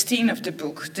chapter 16 of the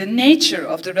book, the nature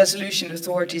of the resolution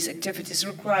authority's activities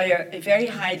require a very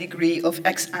high degree of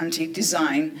ex-ante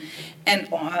design and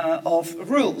of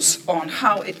rules on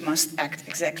how it must act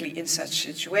exactly in such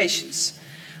situations.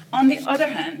 On the other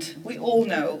hand, we all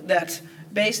know that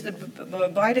based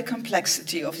by the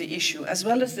complexity of the issue as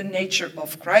well as the nature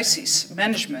of crisis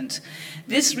management,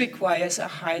 this requires a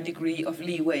high degree of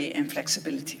leeway and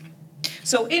flexibility.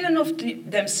 So in and of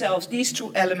themselves, these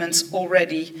two elements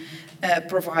already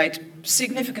provide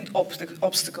significant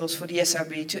obstacles for the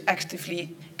SRB to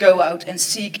actively go out and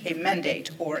seek a mandate,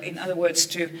 or in other words,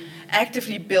 to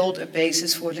actively build a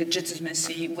basis for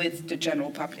legitimacy with the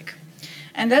general public.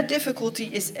 And that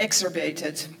difficulty is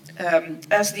exacerbated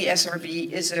as the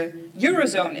SRB is a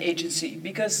Eurozone agency,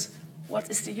 because what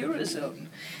is the Eurozone?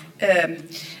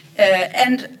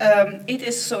 It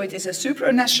is a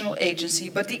supranational agency,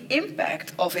 but the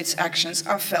impact of its actions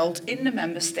are felt in the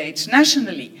member states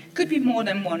nationally. Could be more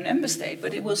than one member state,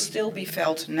 but it will still be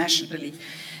felt nationally.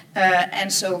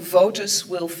 And so voters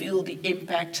will feel the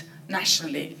impact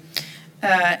nationally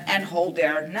and hold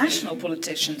their national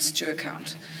politicians to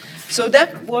account. So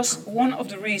that was one of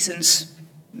the reasons,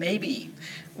 maybe,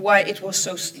 why it was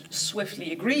so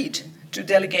swiftly agreed to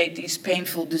delegate these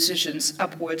painful decisions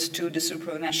upwards to the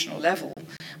supranational level.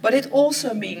 But it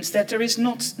also means that there is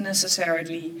not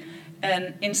necessarily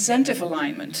an incentive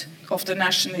alignment of the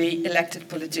nationally elected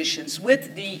politicians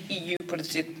with the EU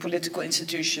political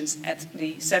institutions at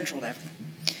the central level.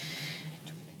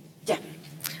 Yeah,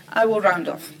 I will round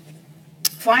off.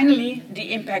 Finally,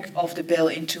 the impact of the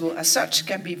bail-in tool as such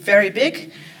can be very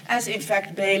big, as in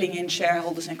fact bailing in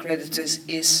shareholders and creditors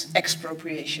is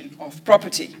expropriation of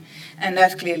property. And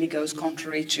that clearly goes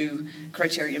contrary to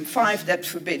criterion 5 that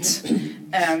forbids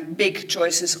big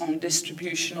choices on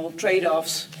distributional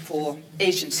trade-offs for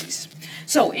agencies.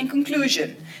 So in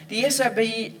conclusion, the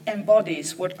SRB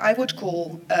embodies what I would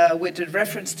call, with the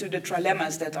reference to the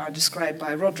trilemmas that are described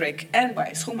by Roderick and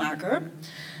by Schoenmaker,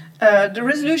 the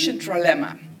resolution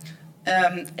trilemma.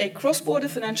 A cross-border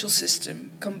financial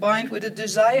system combined with a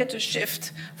desire to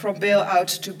shift from bail-out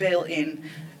to bail-in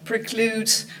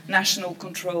precludes national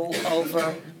control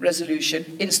over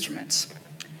resolution instruments.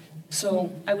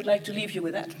 So I would like to leave you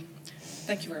with that.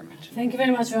 Thank you very much. Thank you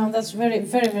very much, Jean. That's very,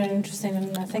 very, very interesting,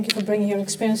 and thank you for bringing your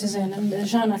experiences in. And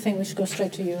Jean, I think we should go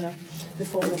straight to you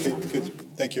before. Okay,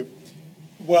 good. Thank you.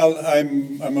 Well,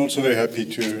 I'm also very happy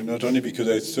to, not only because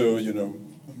I saw,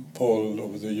 Paul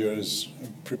over the years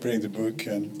preparing the book,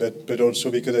 but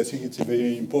also because I think it's a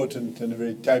very important and a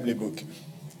very timely book.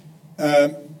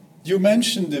 You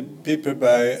mentioned the paper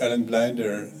by Alan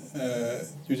Blinder.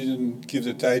 You didn't give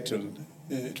the title.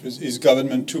 It was Is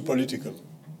Government Too Political?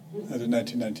 The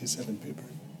 1997 paper.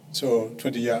 So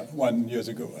 21 years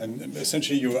ago. And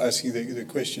essentially you were asking the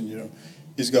question,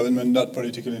 is government not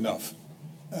political enough?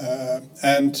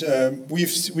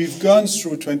 We've gone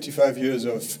through 25 years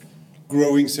of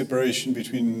growing separation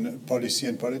between policy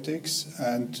and politics,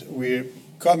 and we're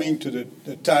coming to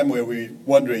the time where we're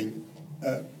wondering,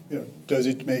 does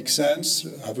it make sense?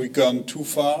 Have we gone too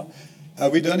far?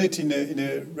 Have we done it in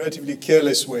a relatively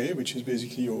careless way, which is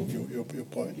basically your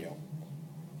point? Yeah.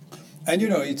 And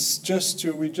it's just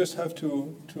we just have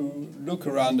to look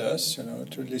around us,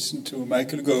 to listen to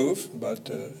Michael Gove about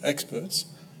experts,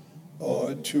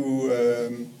 or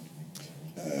to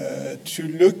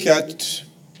look at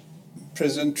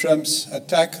President Trump's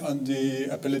attack on the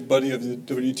appellate body of the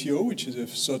WTO, which is a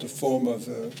sort of form of,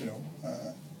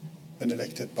 an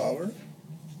elected power.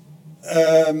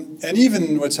 And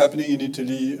even what's happening in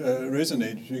Italy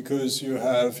resonates, because you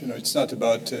have, it's not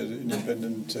about an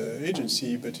independent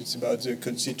agency, but it's about the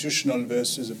constitutional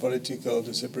versus the political,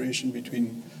 the separation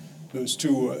between those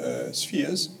two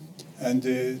spheres, and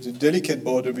the delicate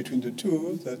border between the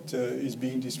two that is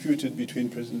being disputed between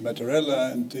President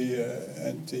Mattarella and the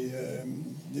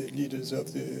leaders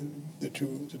of the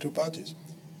two parties.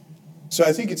 So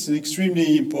I think it's an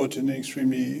extremely important and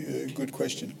extremely good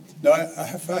question. Now, I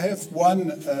have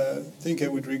one thing I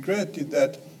would regret, is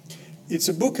that it's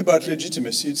a book about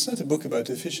legitimacy. It's not a book about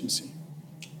efficiency.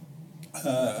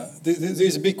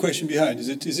 There's a big question behind. Is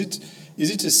it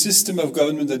a system of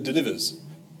government that delivers?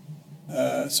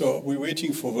 So we're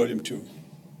waiting for volume 2,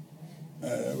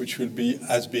 which will be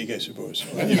as big, I suppose,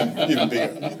 or even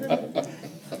bigger.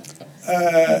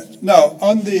 Now,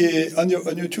 on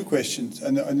your two questions,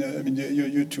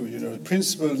 you two,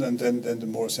 principles and then the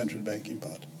more central banking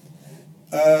part.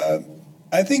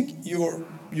 I think you're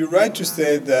right to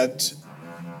say that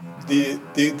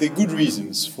the good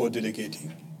reasons for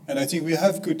delegating. And I think we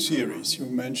have good theories. You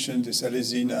mentioned the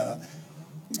Salesina,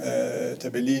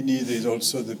 Tabellini. There's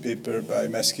also the paper by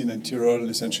Maskin and Tirol,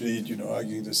 essentially,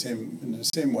 arguing in the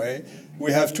same way.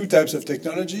 We have two types of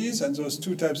technologies, and those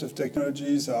two types of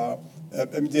technologies are,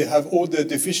 they have all the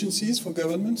deficiencies for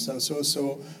governments.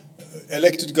 So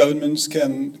elected governments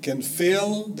can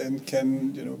fail, then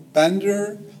can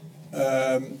pander,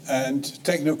 and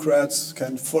technocrats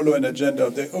can follow an agenda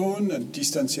of their own and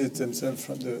distantiate themselves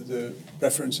from the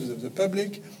preferences of the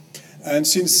public. And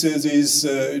since there's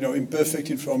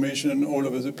imperfect information all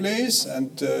over the place,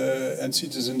 and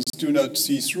citizens do not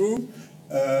see through,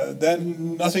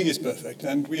 then nothing is perfect.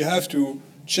 And we have to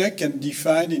check and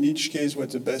define in each case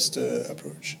what's the best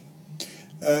approach.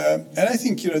 And I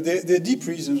think there are deep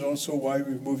reasons also why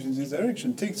we've moved in this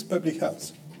direction. Take public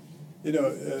health.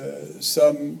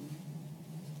 Some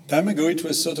time ago, it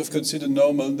was sort of considered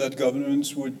normal that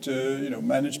governments would,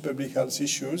 manage public health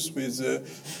issues with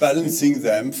balancing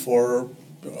them for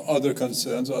other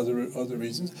concerns, other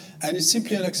reasons, and it's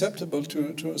simply unacceptable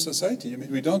to a society. I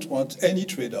mean, we don't want any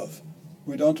trade-off.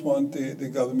 We don't want the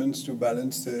governments to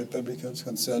balance the public health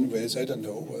concern with, I don't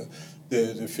know,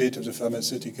 the fate of the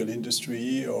pharmaceutical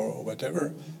industry or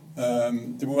whatever.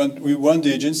 We want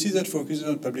the agency that focuses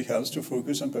on public health to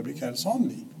focus on public health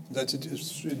only. That's a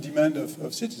demand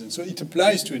of citizens. So it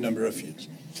applies to a number of fields.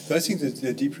 So I think that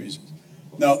there are deep reasons.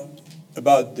 Now,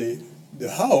 about the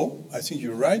how, I think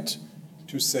you're right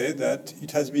to say that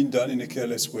it has been done in a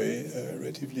careless way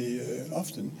relatively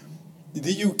often.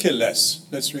 The UK less.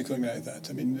 Let's recognize that.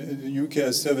 I mean, the UK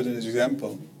has served as an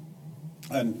example,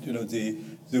 and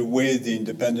the way the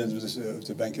independence of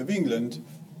the Bank of England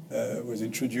was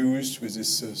introduced with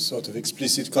this sort of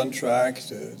explicit contract,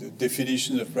 the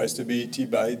definition of price stability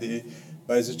by the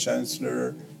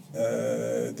Chancellor,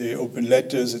 the open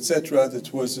letters, etc.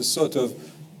 That was a sort of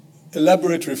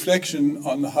elaborate reflection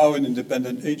on how an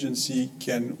independent agency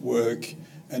can work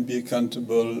and be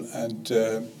accountable and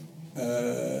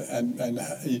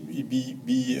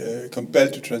be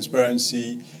compelled to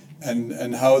transparency,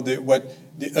 and how what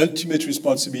the ultimate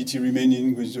responsibility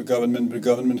remaining with the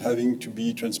government having to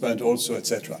be transparent also,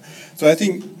 etc. So I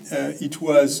think it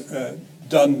was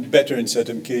done better in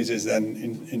certain cases than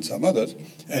in some others,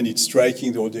 and it's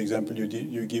striking all the example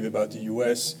you give about the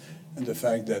US and the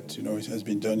fact that it has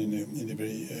been done in a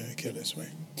very careless way.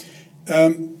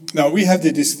 Now we have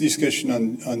the discussion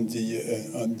on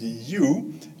the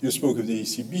EU. You spoke of the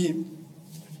ECB.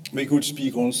 We could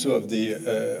speak also of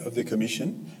the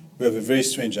Commission. We have a very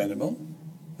strange animal,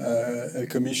 a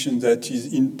Commission that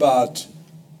is in part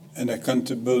an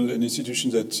institution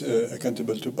that's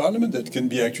accountable to Parliament, that can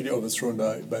be actually overthrown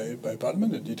by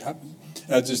Parliament, and it happens.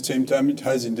 At the same time, it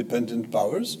has independent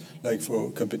powers, like for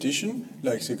competition,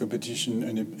 like the competition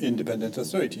and independent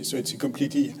authority. So it's a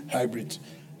completely hybrid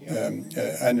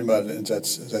animal, and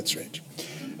that's strange.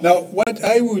 Now, what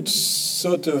I would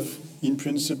sort of, in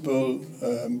principle,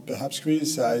 perhaps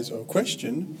criticize or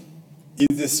question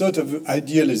is the sort of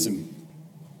idealism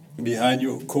behind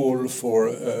your call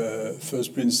for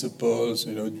first principles,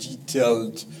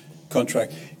 detailed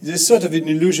contract. There's sort of an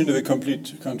illusion of a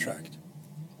complete contract,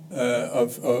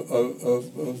 of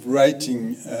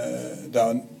writing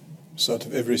down sort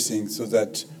of everything so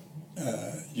that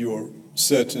you're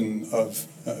certain of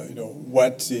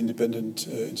what the independent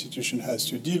institution has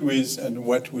to deal with and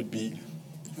what would be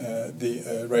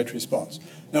the right response.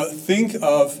 Now, think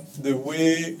of the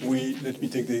way let me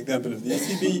take the example of the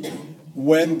ECB,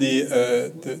 when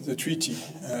the treaty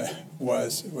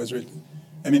was written.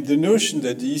 I mean, the notion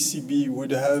that the ECB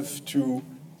would have to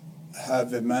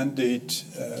have a mandate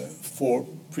for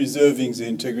preserving the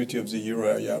integrity of the euro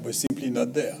area was simply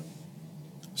not there.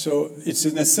 So it's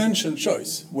an essential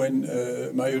choice. When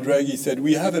Mario Draghi said,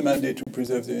 we have a mandate to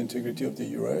preserve the integrity of the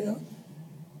euro area,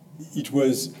 it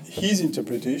was his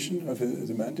interpretation of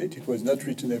the mandate. It was not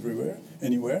written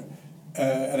anywhere.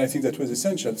 And I think that was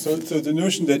essential. So the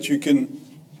notion that you can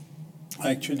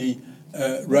actually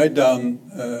write down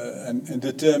and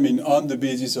determine on the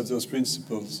basis of those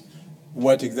principles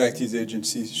what exactly the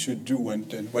agencies should do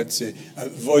and what say,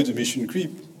 avoid the mission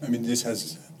creep, I mean, this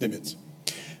has limits.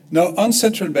 Now, on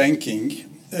central banking,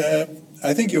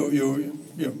 I think you're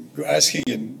asking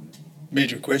a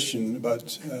major question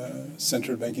about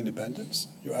central bank independence.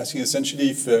 You're asking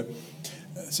essentially if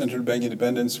central bank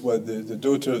independence was the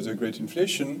daughter of the great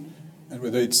inflation and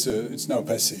whether it's now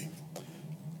passé.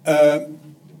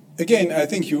 Again, I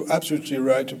think you're absolutely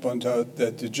right to point out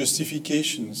that the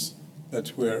justifications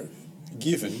that were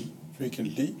given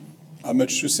frequently are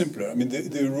much too simpler. I mean,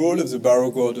 the role of the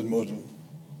Barrow-Gordon model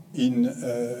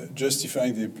in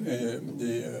justifying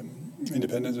the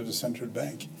independence of the central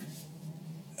bank.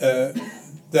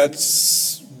 That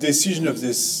decision of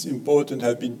this importance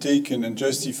have been taken and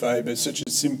justified by such a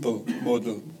simple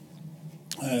model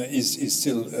is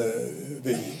still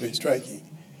very, very striking.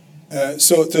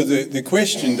 So the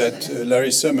question that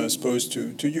Larry Summers posed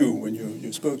to you when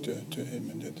you spoke to him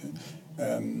and that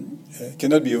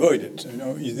cannot be avoided. You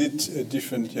know, is it a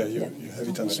different? Yeah, you have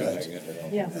it on slide.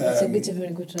 Yeah, it's a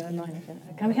very good line.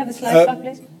 Can we have the slide back,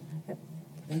 please?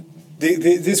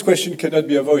 This question cannot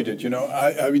be avoided. You know,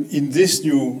 I mean, in this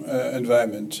new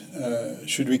environment,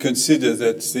 should we consider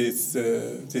that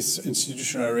this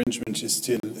institutional arrangement is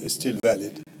still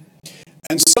valid?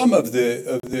 And some of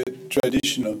the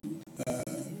traditional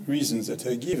reasons that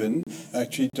are given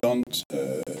actually don't.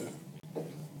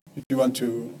 If you want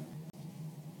to,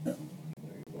 yeah.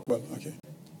 Well, okay.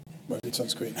 Well, it's on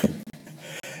screen.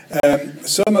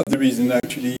 Some of the reasons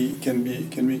actually can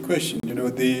be questioned. You know,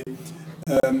 the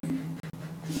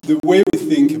way we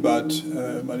think about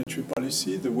monetary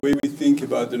policy, the way we think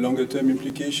about the longer-term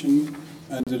implication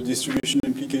and the distribution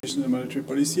implications of monetary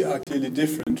policy are clearly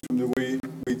different from the way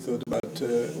we thought about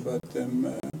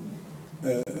them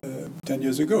 10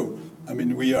 years ago. I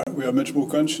mean, we are much more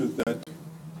conscious that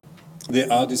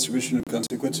there are distributional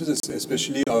consequences,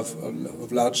 especially of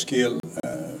large-scale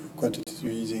quantitative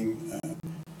easing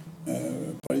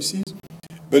policies,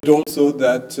 but also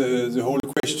that the whole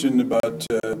question about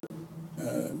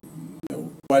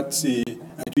actually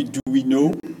do we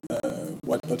know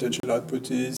what potential output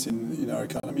is in our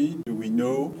economy? Do we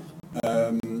know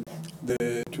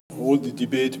all the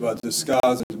debate about the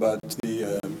scars and about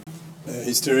the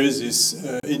hysteresis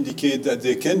indicate that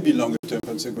there can be longer-term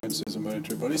consequences of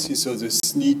monetary policy. So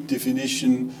this neat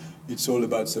definition, it's all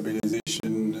about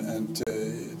stabilization, and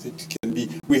it can be.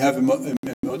 We have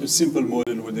a simple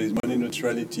model where there is money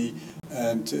neutrality,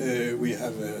 and we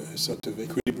have a sort of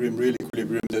equilibrium, real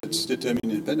equilibrium that's determined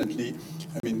independently.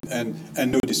 I mean,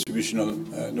 and no distributional,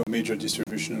 no major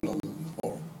distributional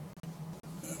or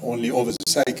only over the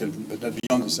cycle, but not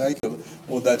beyond the cycle.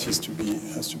 All that has to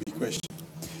be questioned.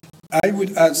 I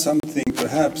would add something,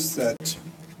 perhaps, that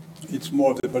it's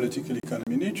more of the political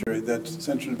economy nature, that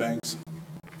central banks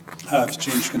have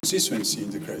changed constituency in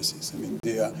the crisis. I mean,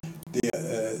 they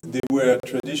were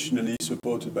traditionally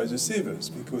supported by the savers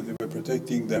because they were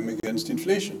protecting them against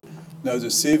inflation. Now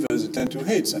the savers tend to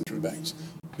hate central banks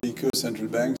because central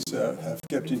banks have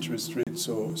kept interest rates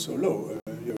so low.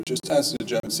 Just ask the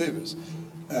German savers.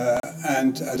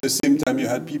 And at the same time, you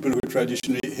had people who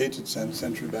traditionally hated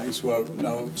central banks who are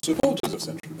now supporters of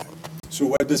central banks. So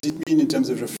what does it mean in terms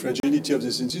of the fragility of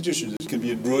this institution? It can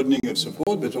be a broadening of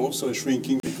support, but also a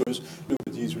shrinking because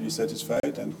nobody is really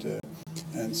satisfied,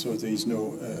 and so there is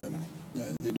no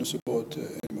support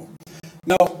anymore.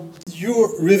 Now, you're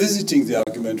revisiting the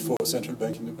argument for central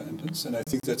bank independence, and I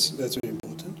think that's very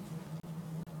important.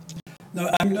 Now,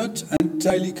 I'm not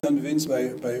entirely convinced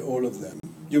by all of them.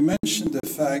 You mentioned the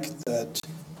fact that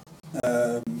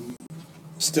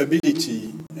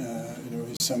stability,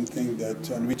 is something that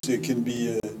on which there can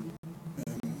be.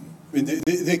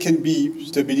 There can be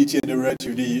stability and a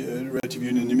relative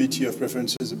unanimity of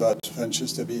preferences about financial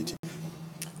stability.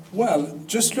 Well,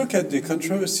 just look at the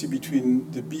controversy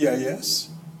between the BIS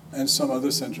and some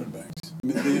other central banks. I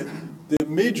mean, the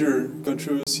major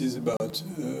controversies about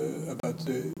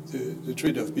the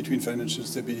trade-off between financial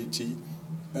stability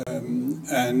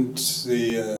and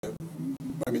the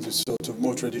sort of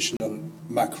more traditional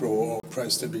macro or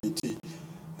price stability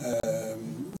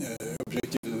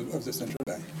objective of the central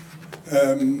bank.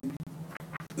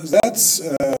 That's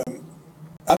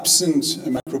absent a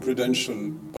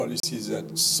macroprudential policies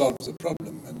that solves the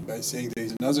problem, and by saying there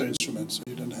is another instrument, so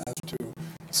you don't have to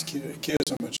care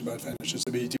so much about financial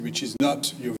stability, which is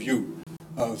not your view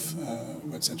of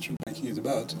what central banking is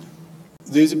about.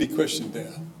 There's a big question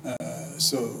there.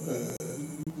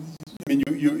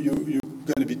 You're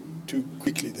going to be too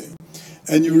quickly there.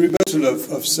 And your rebuttal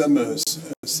of Summers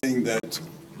saying that,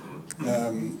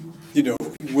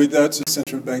 without the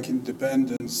central bank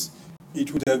independence,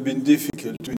 it would have been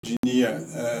difficult to engineer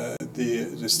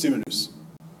the stimulus,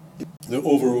 the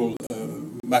overall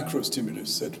macro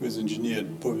stimulus that was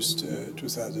engineered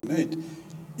post-2008,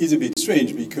 is a bit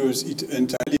strange because it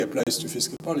entirely applies to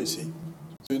fiscal policy.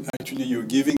 So actually you're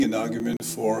giving an argument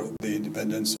for the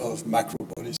independence of macro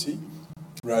policy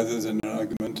rather than an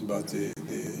argument about the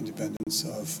independence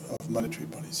of monetary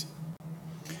policy.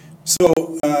 So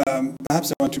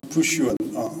perhaps I want to push you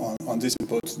on this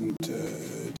important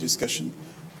discussion.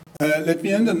 Let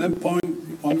me end on a point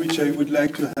on which I would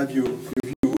like to have your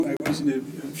view. I was a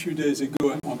few days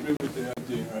ago at André with the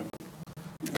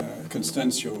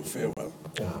Constancio farewell.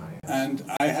 Yes. And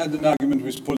I had an argument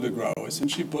with Paul de Grau.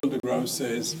 Essentially, Paul de Grau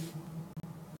says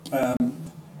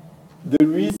the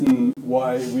reason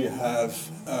why we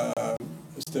have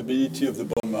stability of the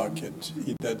bond market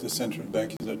is that the central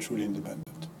bank is not truly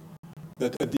independent.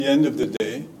 That at the end of the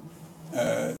day,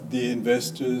 the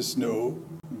investors know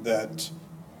that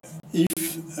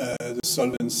if the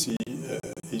solvency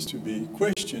is to be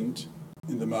questioned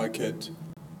in the market,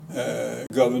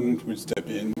 government will step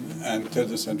in and tell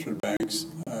the central bank,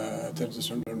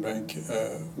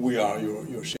 we are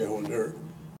your shareholder,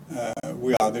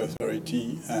 we are the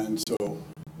authority, and so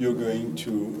you're going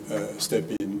to step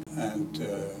in and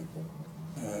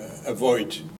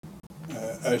avoid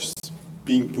us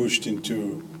being pushed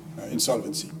into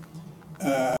insolvency.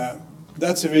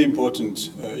 That's a very important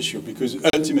issue because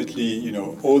ultimately,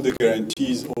 all the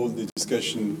guarantees, all the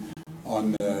discussion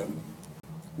on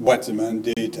what's the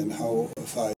mandate and how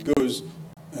far it goes,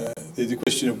 there's the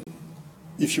question of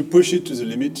if you push it to the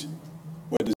limit,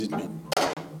 what does it mean?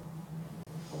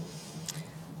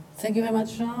 Thank you very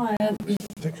much, Jean.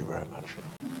 Thank you very much.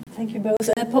 Thank you both.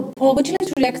 Paul, would you like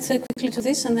to react quickly to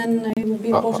this, and then it would be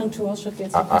important to also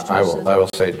get some questions. I will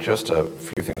say just a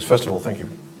few things. First of all, thank you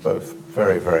both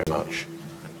very, very much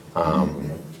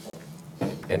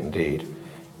indeed.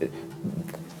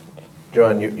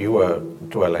 Joanne, you were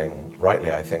dwelling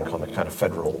rightly, I think, on the kind of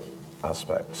federal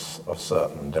aspects of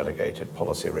certain delegated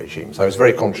policy regimes. I was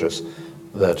very conscious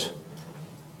that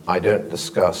I don't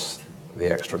discuss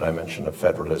the extra dimension of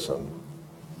federalism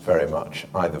very much,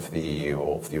 either for the EU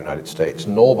or for the United States,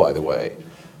 nor, by the way,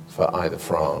 for either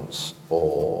France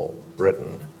or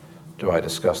Britain, do I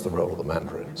discuss the role of the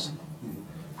mandarins.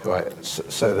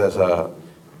 So there's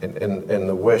in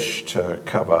the wish to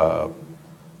cover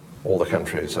all the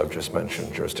countries I've just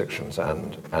mentioned, jurisdictions,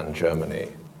 and Germany,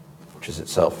 which is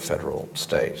itself a federal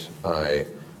state, I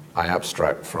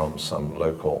abstract from some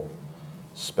local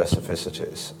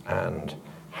specificities, and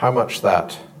how much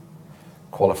that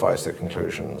qualifies the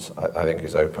conclusions, I think,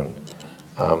 is open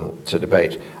to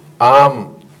debate.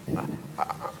 I'm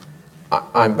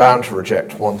bound to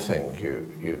reject one thing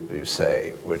you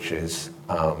say, which is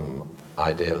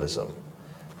idealism.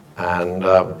 And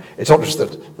it's not just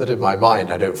that in my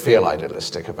mind I don't feel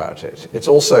idealistic about it. It's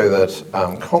also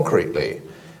that concretely,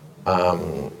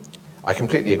 I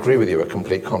completely agree with you, a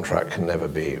complete contract can never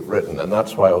be written. And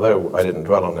that's why, although I didn't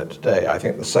dwell on it today, I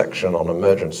think the section on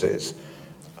emergencies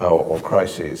or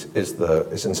crises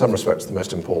is in some respects the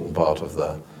most important part of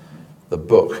the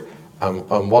book.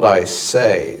 And what I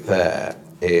say there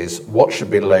is what should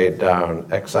be laid down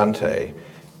ex ante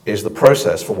is the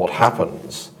process for what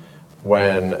happens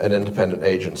when an independent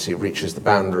agency reaches the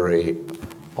boundary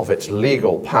of its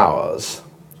legal powers,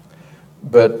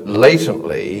 but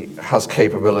latently has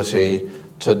capability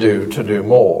to do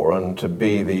more and to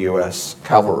be the US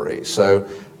cavalry. So,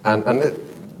 and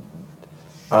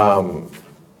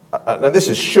this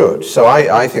is should. So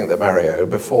I think that Mario,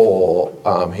 before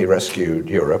he rescued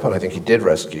Europe, and I think he did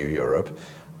rescue Europe,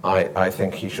 I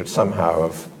think he should somehow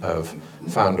have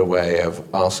found a way of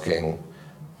asking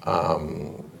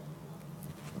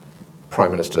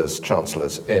prime ministers,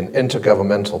 chancellors in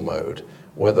intergovernmental mode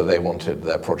whether they wanted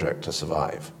their project to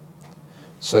survive.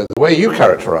 So the way you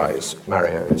characterize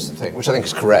Mario's thing, which I think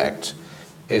is correct,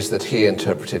 is that he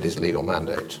interpreted his legal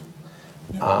mandate.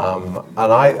 And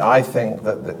I think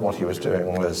that what he was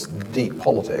doing was deep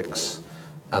politics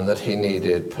and that he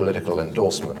needed political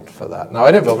endorsement for that. Now,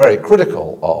 I don't feel very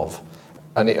critical of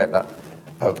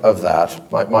that.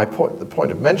 The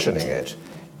point of mentioning it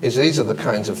is these are the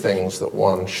kinds of things that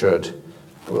one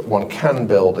can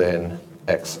build in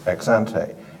ex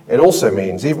ante. It also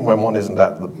means, even when one isn't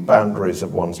at the boundaries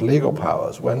of one's legal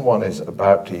powers, when one is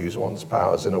about to use one's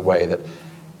powers in a way that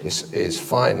is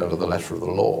fine under the letter of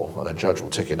the law, and a judge will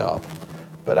tick it up,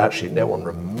 but actually no one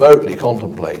remotely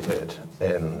contemplated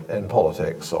in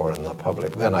politics or in the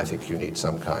public, then I think you need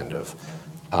some kind of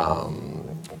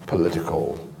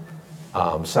political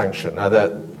sanction. Now,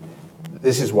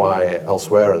 this is why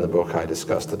elsewhere in the book I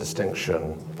discuss the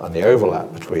distinction and the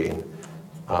overlap between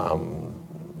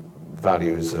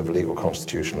values of legal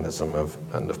constitutionalism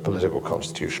and of political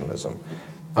constitutionalism.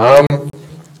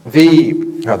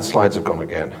 The slides have gone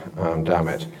again, damn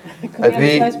it.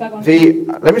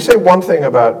 Let me say one thing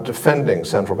about defending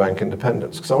central bank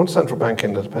independence, because I want central bank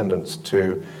independence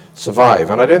to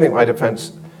survive, and I don't think my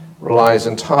defense relies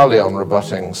entirely on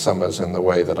rebutting Summers in the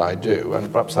way that I do,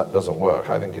 and perhaps that doesn't work,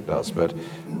 I think it does, but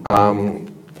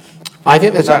I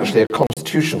think there's actually a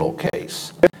constitutional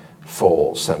case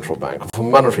for central bank, for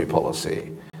monetary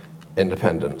policy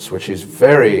independence, which is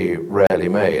very rarely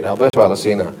made. Alberto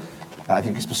Alesina I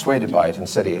think he's persuaded by it and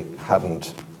said he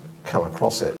hadn't come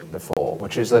across it before,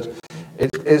 which is that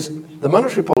the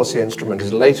monetary policy instrument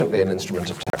is latently an instrument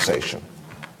of taxation.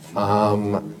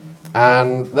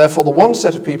 And therefore, the one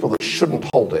set of people that shouldn't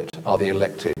hold it are the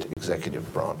elected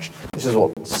executive branch. This is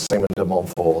what Simon de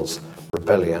Montfort's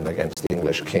rebellion against the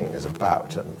English king is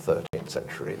about in the 13th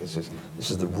century. This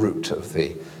is the root of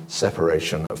the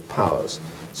separation of powers.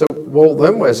 So, well,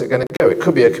 then where's it going to go? It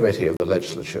could be a committee of the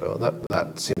legislature.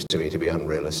 That seems to me to be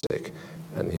unrealistic,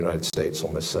 and the United States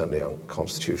almost certainly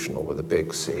unconstitutional with a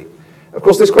big C. Of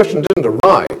course, this question didn't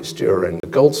arise during the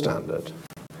gold standard,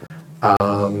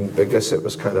 because it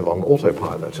was kind of on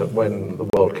autopilot. And when the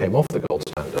world came off the gold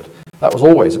standard, that was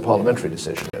always a parliamentary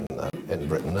decision in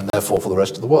Britain, and therefore for the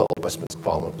rest of the world. Westminster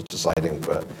Parliament was deciding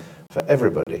for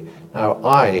everybody. Now,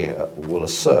 I will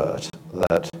assert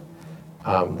that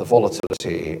the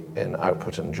volatility in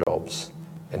output and jobs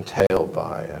entailed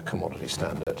by a commodity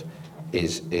standard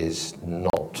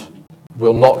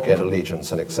will not get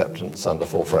allegiance and acceptance under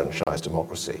full franchise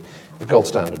democracy. The gold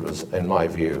standard was, in my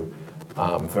view,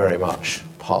 very much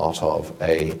part of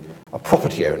a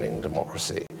property-owning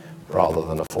democracy rather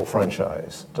than a full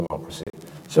franchise democracy.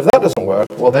 So if that doesn't work,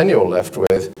 well, then you're left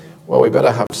with, well, we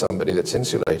better have somebody that's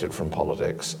insulated from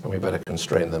politics, and we better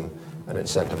constrain them and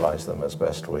incentivize them as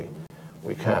best we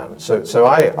can. So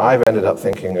I've ended up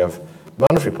thinking of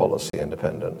monetary policy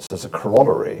independence as a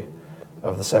corollary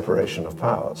of the separation of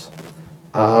powers.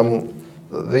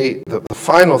 The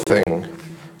final thing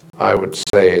I would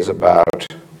say is about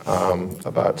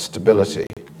stability.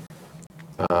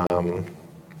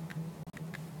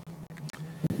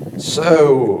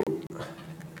 So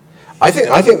I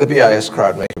think the BIS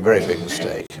crowd make a very big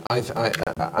mistake. But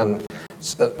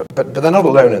they're not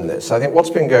alone in this. I think what's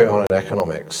been going on in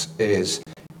economics is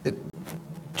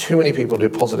too many people do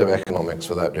positive economics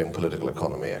without doing political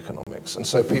economy economics, and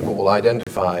so people will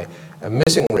identify a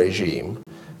missing regime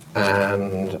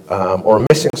or a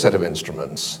missing set of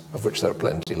instruments, of which there are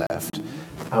plenty left,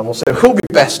 and will say, who'll be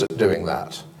best at doing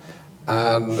that?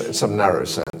 And in some narrow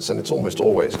sense, and it's almost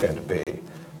always going to be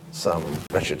some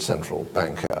wretched central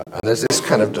banker. And there's this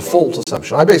kind of default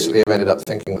assumption. I basically have ended up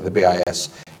thinking that the BIS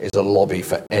is a lobby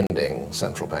for ending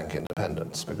central bank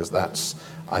independence, because that's,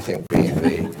 I think,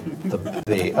 been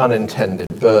the unintended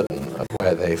burden of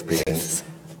where they've been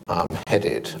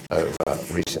headed over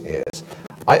recent years.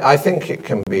 I think it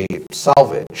can be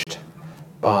salvaged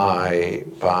by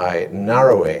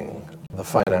narrowing the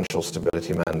financial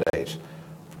stability mandate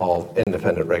of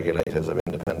independent regulators, of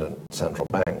independent central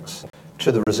banks,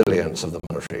 to the resilience of the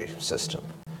monetary system,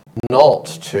 not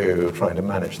to trying to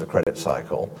manage the credit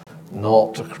cycle,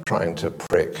 not to trying to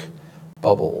prick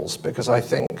bubbles, because I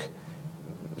think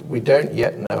we don't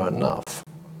yet know enough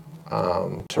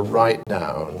to write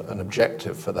down an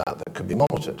objective for that could be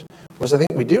monitored. Whereas I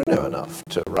think we do know enough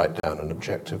to write down an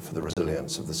objective for the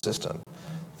resilience of the system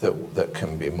that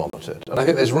can be monitored. And I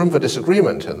think there's room for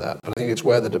disagreement in that, but I think it's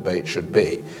where the debate should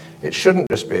be. It shouldn't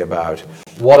just be about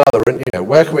where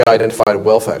can we identify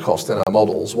welfare costs in our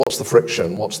models, what's the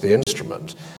friction, what's the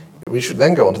instrument. We should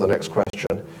then go on to the next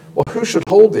question, well, who should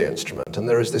hold the instrument? And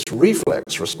there is this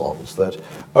reflex response that,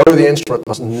 the instrument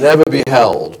must never be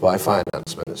held by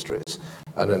finance ministries.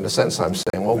 And in a sense, I'm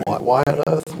saying, well, why on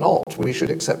earth not? We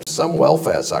should accept some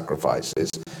welfare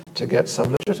sacrifices to get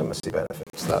some legitimacy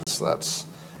benefits. That's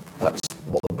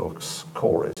what the book's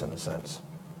core is, in a sense.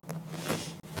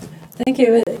 Thank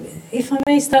you. If I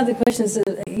may start the questions,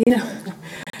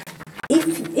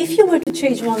 if you were to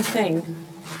change one thing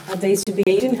at the ECB,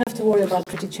 you didn't have to worry about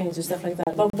pretty change and stuff like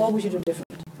that, but what would you do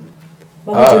different?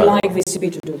 What would you like the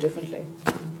ECB to do differently?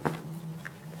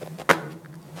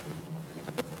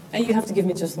 And you have to give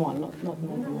me just one, not more.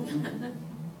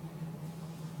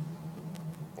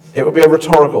 It would be a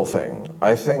rhetorical thing.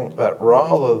 I think that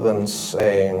rather than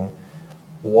saying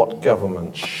what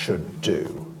government should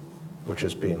do, which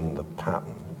has been the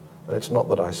pattern, and it's not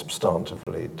that I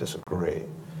substantively disagree,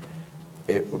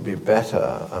 it would be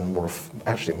better and more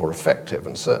effective,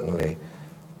 and certainly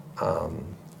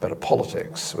better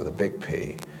politics with a big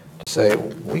P, to say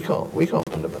we can't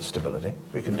deliver stability.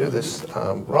 We can do this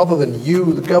rather than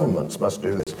the governments must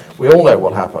do this. We all know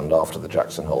what happened after the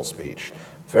Jackson Hole speech.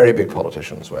 Very big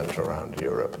politicians went around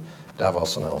Europe,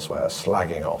 Davos and elsewhere,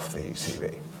 slagging off the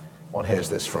ECB. One hears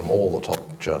this from all the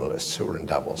top journalists who were in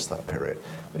Davos that period.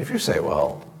 But if you say,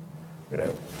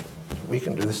 we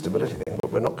can do the stability thing,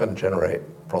 but we're not going to generate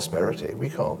prosperity. We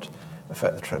can't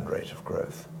affect the trend rate of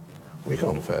growth. We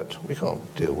can't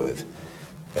deal with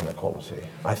inequality.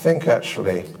 I think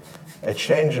actually a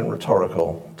change in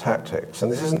rhetorical tactics,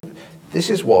 and this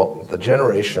is what the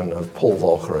generation of Paul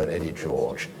Volcker and Eddie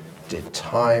George did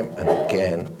time and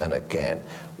again and again.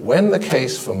 When the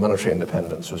case for monetary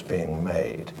independence was being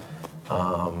made,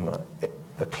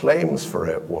 the claims for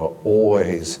it were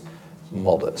always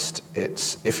modest.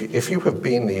 If you have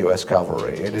been the U.S.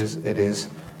 cavalry, it is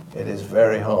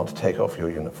very hard to take off your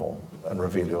uniform and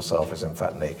reveal yourself as in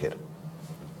fact naked.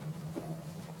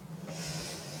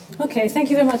 Okay, thank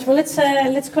you very much. Well,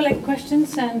 let's collect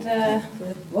questions and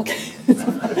okay.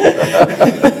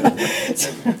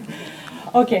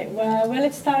 Okay, well,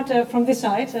 let's start from this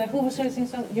side. Who was raising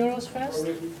some euros first? I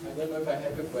don't know if I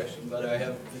have a question, but I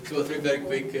have 2 or 3 very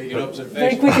quick observations.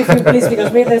 Very quick, if you please, because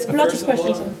there's lots of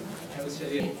questions. I would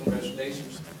say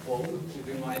congratulations to Paul. It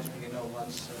reminds me,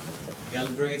 once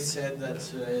Galbraith said that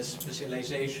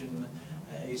specialization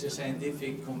is a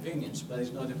scientific convenience, but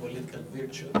it's not a political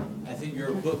virtue. I think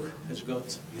your book has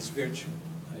got this virtue.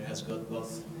 It has got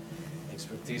both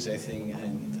expertise, I think,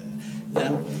 and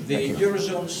now the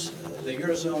Eurozone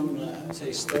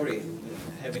say story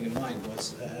having in mind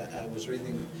was I was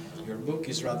reading your book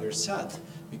is rather sad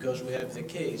because we have the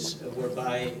case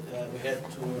whereby we had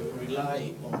to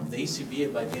rely on the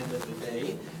ECB by the end of the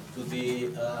day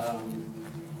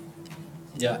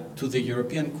to the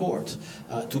European Court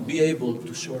to be able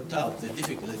to sort out the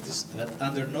difficulties that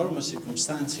under normal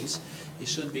circumstances it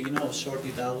should be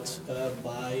sorted out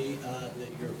by the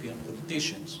European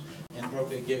politicians. And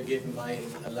probably give my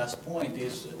last point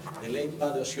is the late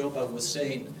Padre Schioppa was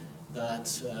saying that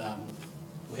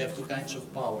we have 2 kinds of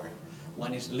power.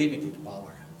 One is limited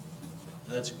power.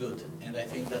 That's good, and I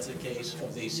think that's the case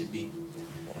of the ECB.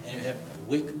 And you have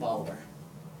weak power.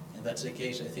 And that's the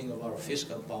case, I think, of our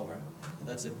fiscal power. And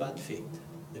that's the bad thing,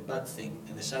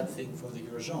 and the sad thing for the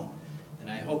Eurozone. And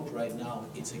I hope right now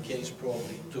it's a case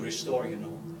probably to restore, and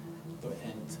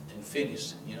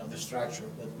finish, the structure,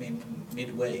 but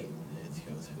midway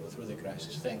through the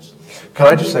crisis. Thanks. Can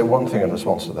I just say one thing in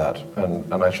response to that?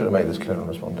 And I should have made this clear in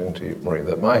responding to you, Marie,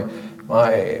 that my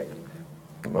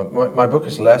book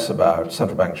is less about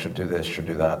central banks should do this, should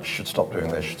do that, should stop doing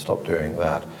this, should stop doing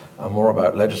that, and more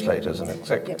about legislators and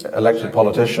elected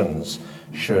politicians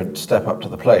should step up to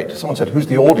the plate. Someone said, who's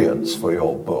the audience for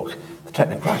your book? The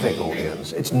technocratic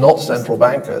audience. It's not central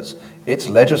bankers, it's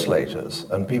legislators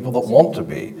and people that want to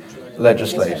be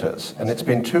legislators. And it's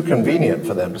been too convenient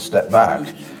for them to step back.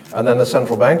 And then the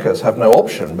central bankers have no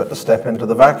option but to step into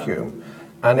the vacuum.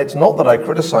 And it's not that I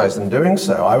criticize them doing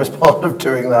so. I was part of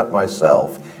doing that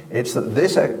myself. It's that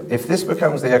if this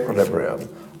becomes the equilibrium,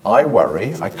 I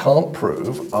worry, I can't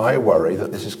prove, I worry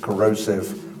that this is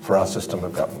corrosive for our system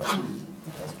of government.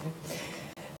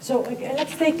 So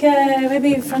let's take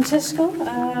maybe Francesco.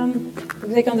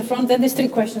 Take on the front, then there's 3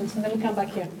 questions, and then we'll come back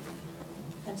here.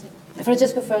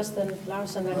 Francesco first, then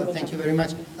Lars, and then we'll thank you very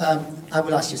much. I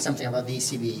will ask you something about the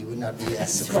ECB. You would not be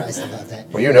as surprised about that.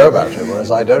 Well, you know about it, whereas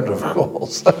I don't, of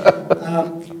course.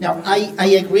 Now,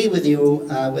 I agree with you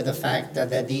with the fact that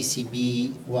the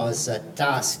ECB was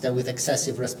tasked with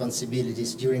excessive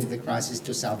responsibilities during the crisis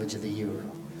to salvage the euro.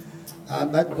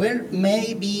 But where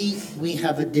maybe we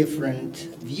have a different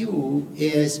view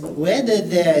is whether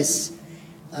this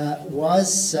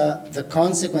was the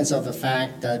consequence of the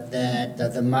fact that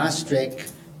the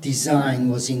Maastricht design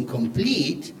was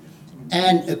incomplete,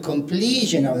 and a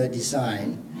completion of the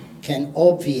design can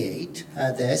obviate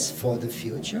this for the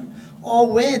future, or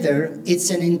whether it's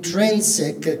an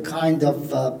intrinsic kind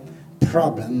of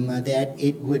problem that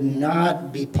it would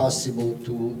not be possible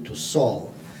to solve.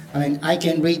 I mean, I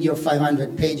can read your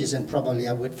 500 pages and probably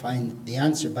I would find the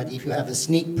answer, but if you have a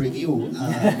sneak preview,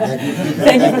 that would be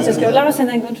Thank you, Francesco. Lars and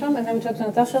then Guntram, and then we talk to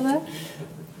Natasha there.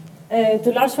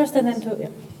 To Lars first, and then to... Yeah.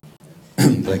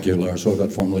 Thank you, Lars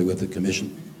Hogart, formerly with the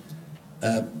Commission.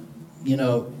 I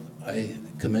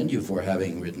commend you for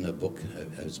having written a book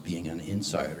as being an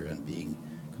insider and being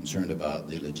concerned about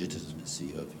the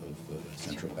legitimacy of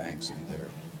central banks and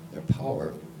their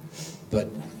power. But,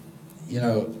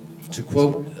 to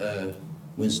quote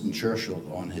Winston Churchill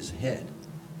on his head,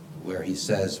 where he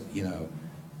says,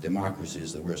 democracy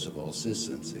is the worst of all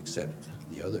systems except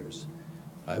the others,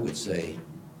 I would say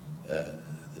the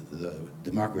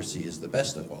democracy is the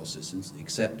best of all systems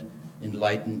except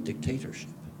enlightened dictatorship.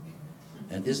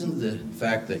 And isn't the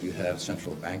fact that you have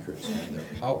central bankers and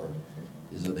their power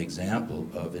is an example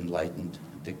of enlightened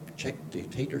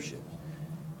dictatorship,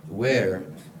 where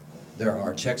there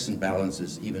are checks and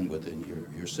balances even within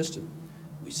your system.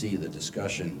 We see the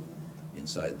discussion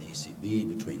inside the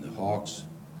ECB between the hawks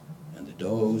and the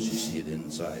does. You see it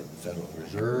inside the Federal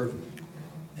Reserve.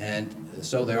 And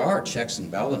so there are checks and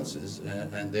balances,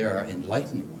 and there are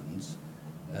enlightened ones.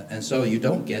 And so you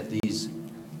don't get these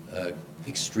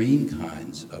extreme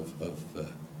kinds of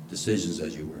decisions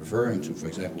as you were referring to. For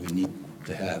example, we need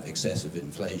to have excessive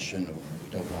inflation, or we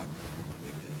don't want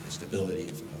stability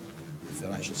of the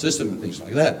financial system and things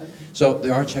like that. So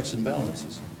there are checks and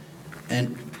balances.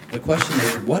 And the question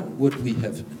is, what would we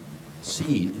have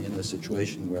seen in the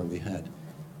situation where we had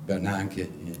Bernanke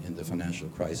in the financial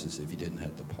crisis if he didn't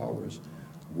have the powers?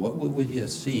 What would we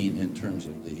have seen in terms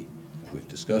of we've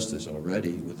discussed this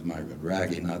already with Mario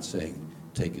Draghi not saying,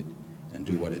 take it and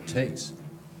do what it takes.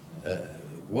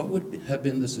 What would have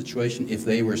been the situation if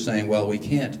they were saying, well, we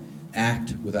can't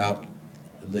act without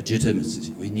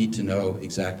legitimacy. We need to know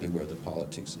exactly where the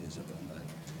politics is about that.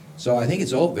 So I think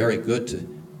it's all very good to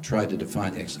try to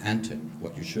define ex ante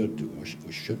what you should do or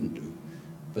shouldn't do.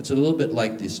 But it's a little bit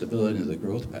like the Stability and the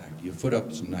Growth Pact. You put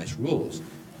up some nice rules,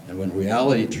 and when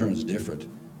reality turns different,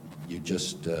 you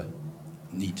just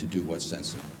need to do what's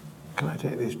sensible. Can I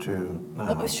take these two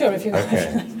now? Oh, sure, if you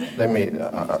Okay. let me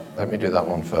do that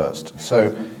one first.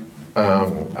 So,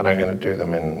 and I'm going to do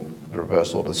them in the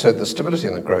reverse order. So the Stability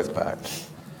and the Growth Pact.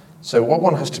 So what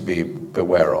one has to be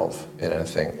beware of in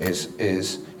anything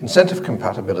is incentive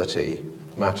compatibility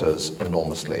matters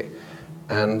enormously.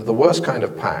 And the worst kind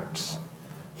of pacts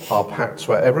are pacts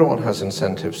where everyone has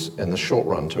incentives in the short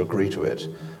run to agree to it,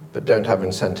 but don't have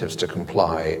incentives to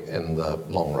comply in the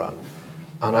long run.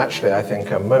 And actually, I think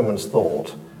a moment's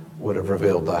thought would have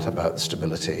revealed that about the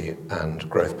Stability and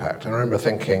Growth Pact. And I remember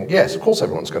thinking, yes, of course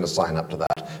everyone's going to sign up to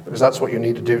that, because that's what you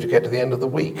need to do to get to the end of the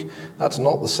week. That's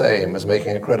not the same as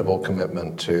making a credible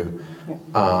commitment to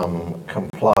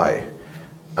comply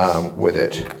with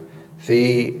it.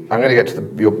 I'm going to get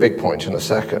to your big point in a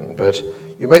second, but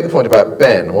you make the point about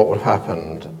Ben, what would have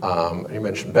happened. You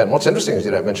mentioned Ben. What's interesting is you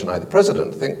don't mention either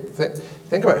president.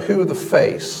 Think about who the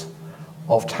face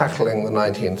of tackling the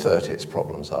 1930s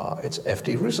problems are. It's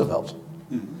F.D. Roosevelt.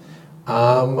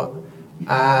 And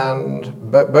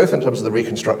both in terms of the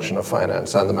reconstruction of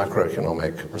finance and the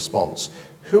macroeconomic response,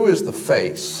 who is the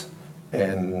face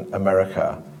in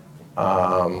America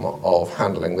of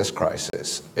handling this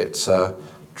crisis? It's a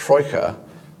troika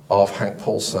of Hank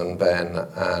Paulson, Ben,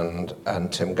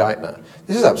 and Tim Geithner.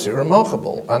 This is absolutely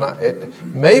remarkable, and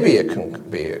maybe it can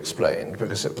be explained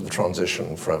because it was the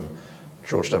transition from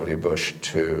George W. Bush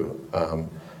to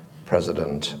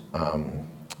President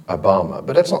Obama,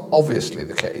 but that's not obviously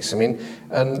the case. I mean,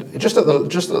 and just at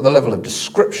the level of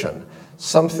description,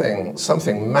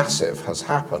 something massive has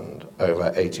happened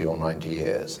over 80 or 90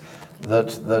 years.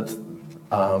 That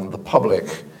the public,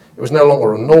 it was no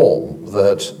longer a norm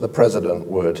that the president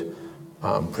would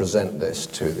present this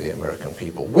to the American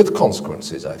people with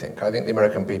consequences. I think the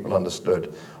American people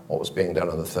understood what was being done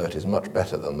in the 30s much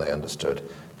better than they understood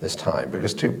this time,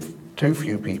 because too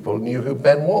few people knew who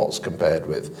Ben was compared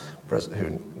with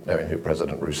knowing who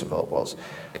President Roosevelt was.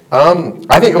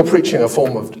 I think you're preaching a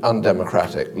form of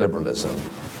undemocratic liberalism,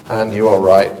 and you are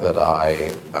right that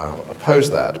I oppose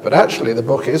that. But actually, the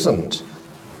book isn't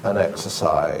an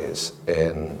exercise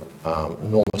in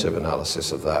normative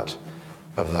analysis of that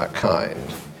kind.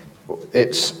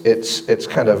 Its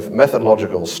kind of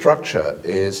methodological structure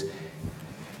is,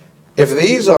 if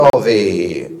these are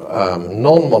the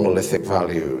non-monolithic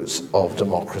values of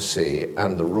democracy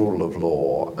and the rule of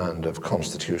law and of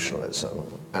constitutionalism,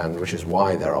 and which is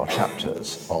why there are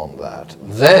chapters on that,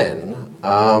 then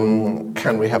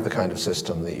can we have the kind of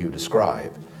system that you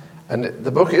describe? And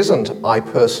the book isn't, I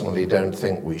personally don't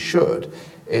think we should.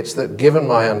 It's that given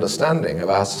my understanding of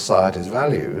our society's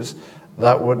values,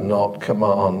 that would not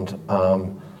command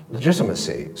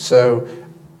legitimacy. So,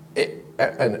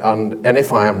 and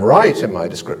if I am right in my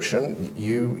description,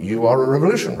 you are a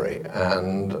revolutionary,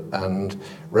 and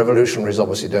revolutionaries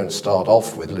obviously don't start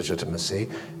off with legitimacy.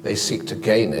 They seek to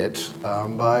gain it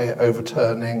by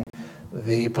overturning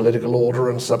the political order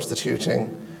and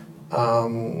substituting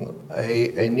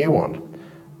a new one.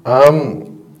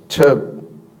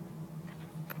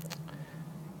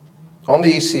 On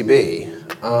the ECB,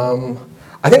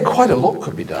 I think quite a lot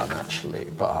could be done actually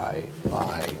by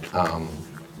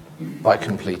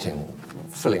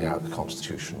filling out the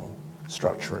constitutional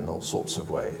structure in all sorts of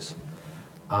ways.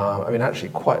 I mean, actually,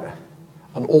 quite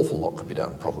an awful lot could be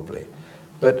done probably,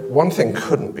 but one thing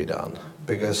couldn't be done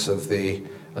because of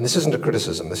and this isn't a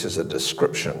criticism, this is a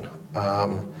description.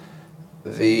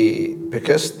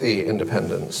 Because the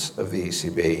independence of the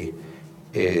ECB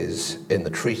is in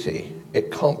the treaty,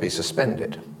 it can't be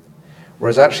suspended.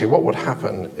 Whereas actually what would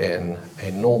happen in a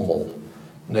normal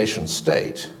nation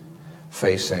state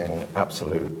facing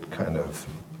absolute kind of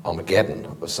Armageddon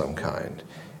of some kind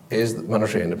is that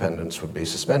monetary independence would be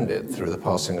suspended through the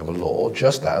passing of a law,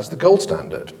 just as the gold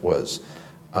standard was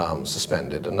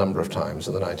suspended a number of times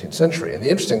in the 19th century. And the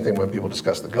interesting thing when people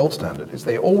discuss the gold standard is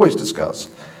they always discuss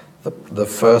the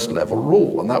first level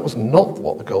rule, and that was not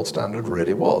what the gold standard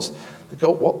really was.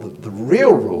 The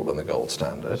real rule in the gold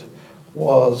standard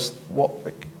was what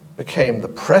became the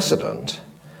precedent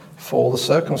for the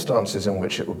circumstances in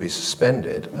which it would be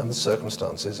suspended and the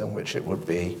circumstances in which it would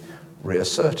be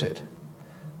reasserted.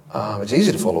 It's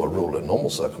easy to follow a rule in normal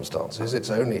circumstances.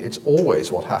 It's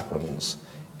always what happens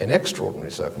in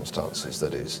extraordinary circumstances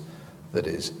that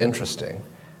is interesting.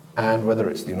 And whether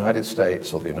it's the United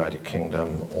States or the United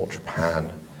Kingdom or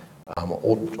Japan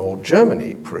or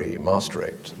Germany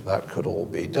pre-Maastricht, that could all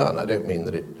be done. I don't mean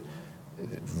that it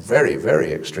very,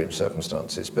 very extreme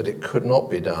circumstances, but it could not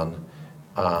be done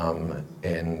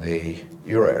in the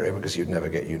euro area because you'd never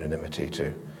get unanimity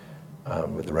to,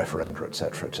 with the referenda,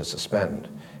 etc., to suspend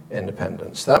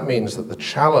independence. That means that the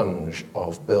challenge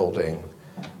of building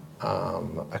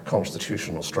a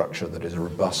constitutional structure that is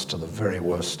robust to the very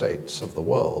worst states of the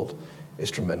world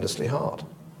is tremendously hard.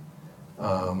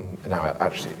 Now,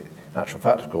 actually, in actual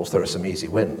fact, of course, there are some easy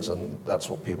wins, and that's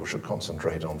what people should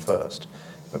concentrate on first.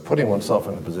 But putting oneself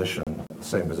in the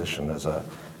same position as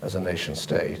a nation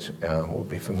state would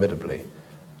be formidably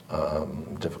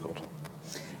difficult.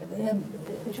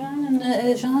 John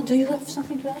and Jean, do you have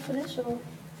something to add to this, or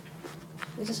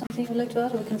is there something you'd like to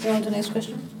add, or we can go on to the next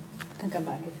question? Can come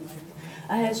back if you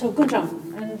like. So Gunjan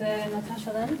and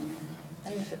Natasha then.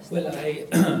 Well, I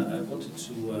wanted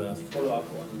to follow up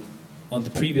on the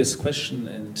previous question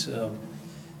and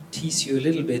tease you a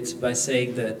little bit by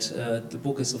saying that the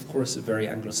book is, of course, a very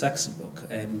Anglo-Saxon book,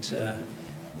 and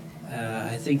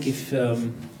I think if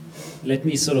let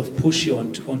me sort of push you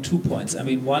on 2 points. I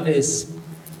mean, one is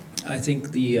I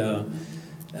think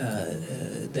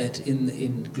that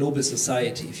in global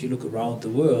society, if you look around the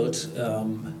world,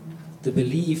 the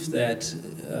belief that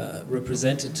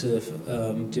representative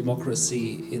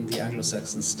democracy in the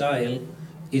Anglo-Saxon style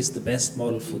is the best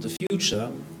model for the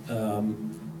future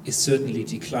is certainly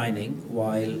declining,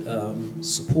 while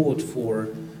support for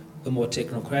a more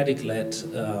technocratic-led,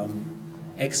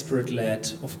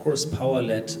 expert-led, of course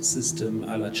power-led system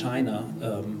a la China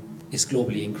is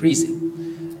globally increasing.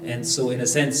 And so, in a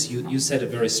sense, you set a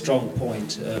very strong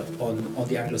point on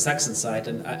the Anglo-Saxon side,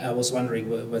 and I was wondering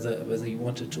whether you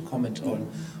wanted to comment on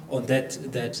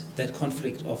that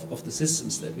conflict of the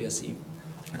systems that we are seeing.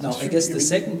 Now, I guess the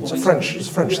second point. It's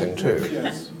a French thing too.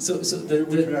 Yes. So I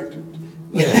would react to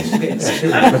yes.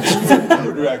 I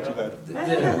would react to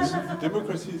that.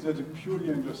 Democracy is not a purely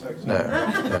Anglo-Saxon.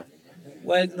 No.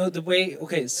 Well, no, the way.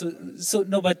 Okay, so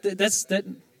no, but that's that.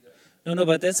 No,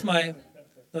 but that's my.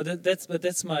 No, that's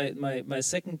my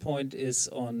second point is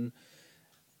on.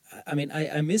 I mean,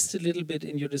 I missed a little bit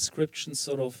in your description,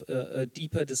 sort of a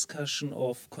deeper discussion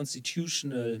of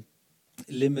constitutional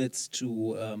limits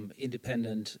to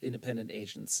independent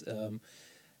agents,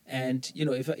 and you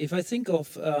know, if I think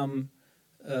of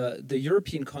the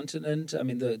European continent, I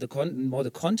mean the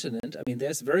continent, I mean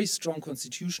there's very strong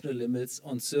constitutional limits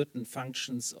on certain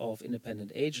functions of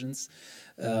independent agents.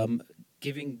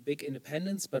 Giving big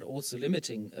independence, but also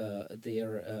limiting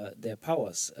their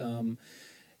powers,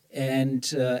 and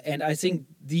I think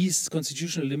these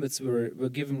constitutional limits were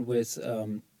given with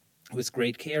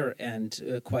great care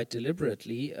and quite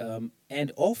deliberately,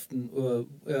 and often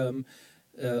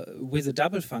with a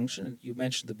double function. You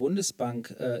mentioned the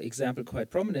Bundesbank example quite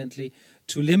prominently,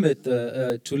 to limit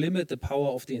the power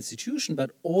of the institution,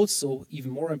 but also,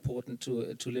 even more important,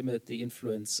 to limit the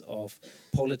influence of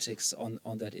politics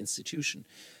on that institution.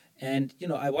 And you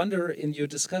know, I wonder, in your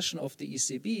discussion of the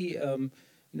ECB, you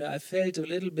know, I felt a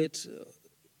little bit.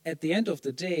 At the end of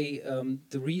the day,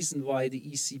 the reason why the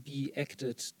ECB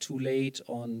acted too late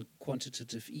on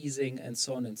quantitative easing and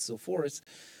so on and so forth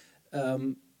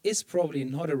is probably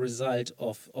not a result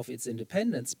of its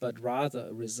independence, but rather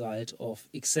a result of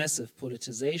excessive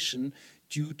politicization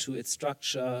due to its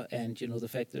structure and, you know, the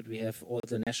fact that we have all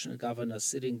the national governors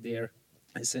sitting there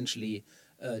essentially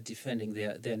defending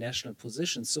their national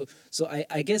positions. So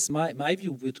I guess my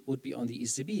view would be on the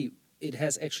ECB. It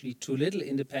has actually too little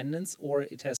independence, or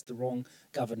it has the wrong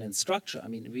governance structure. I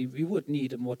mean, we would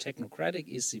need a more technocratic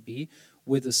ECB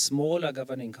with a smaller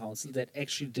governing council that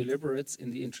actually deliberates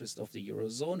in the interest of the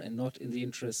Eurozone and not in the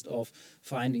interest of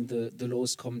finding the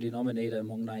lowest common denominator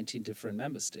among 19 different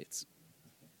member states.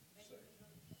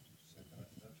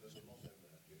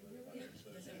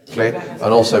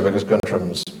 And also because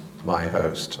Guntram's my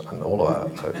host and all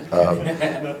of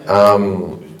that.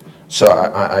 So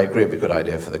I agree it'd be a good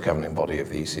idea for the governing body of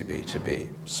the ECB to be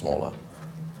smaller.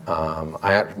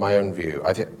 My own view,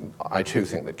 I too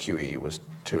think that QE was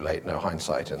too late. No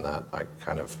hindsight in that. I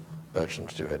kind of urged them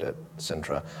to do it at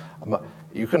Sintra.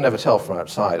 You could never tell from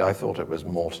outside. I thought it was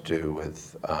more to do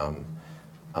with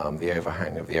the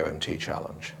overhang of the OMT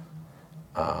challenge.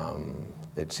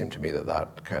 It seemed to me that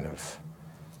that kind of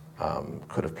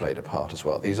could have played a part as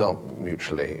well. These aren't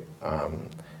mutually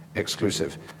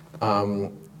exclusive.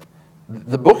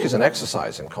 The book is an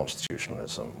exercise in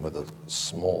constitutionalism with a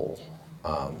small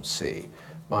c.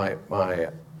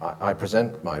 I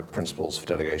present my principles for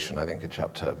delegation, I think, in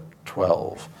chapter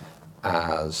 12,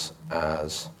 as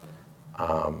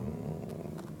an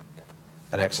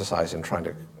exercise in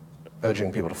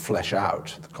urging people to flesh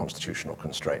out the constitutional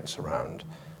constraints around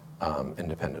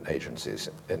independent agencies.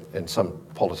 In some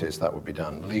polities that would be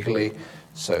done legally,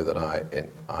 so that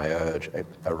I urge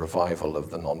a revival of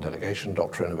the non-delegation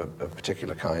doctrine of a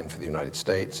particular kind for the United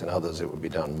States. In others, it would be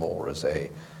done more as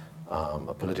a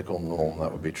political norm.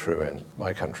 That would be true in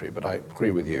my country. But I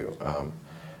agree with you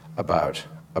about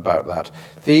that.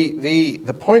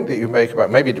 The point that you make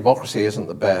about maybe democracy isn't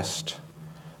the best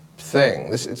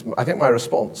thing. I think my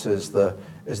response is the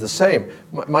same.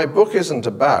 My book isn't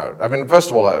about, I mean, first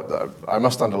of all, I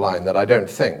must underline that I don't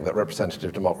think that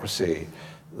representative democracy,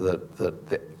 that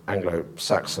the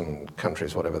Anglo-Saxon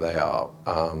countries, whatever they are,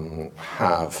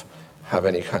 have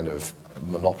any kind of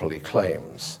monopoly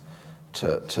claims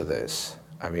to this.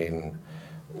 I mean,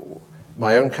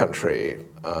 my own country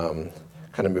kind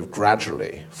of moved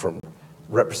gradually from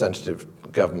representative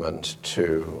government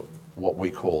to what we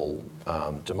call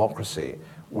democracy,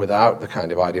 without the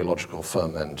kind of ideological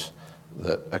ferment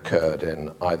that occurred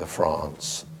in either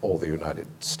France or the United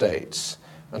States.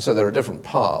 And so there are different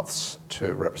paths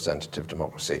to representative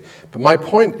democracy. But my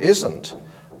point isn't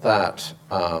that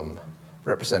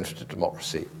representative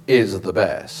democracy is the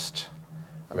best.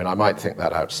 I mean, I might think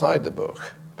that outside the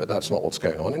book, but that's not what's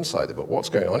going on inside the book. What's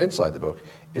going on inside the book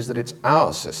is that it's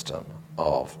our system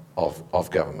of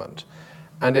government.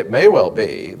 And it may well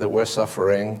be that we're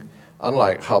suffering,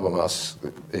 unlike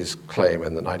Habermas's claim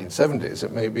in the 1970s,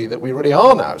 it may be that we really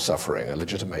are now suffering a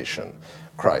legitimation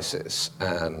crisis,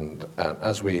 and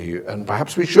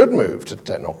perhaps we should move to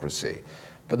technocracy.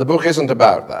 But the book isn't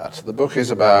about that. The book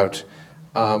is about,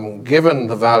 given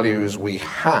the values we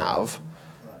have,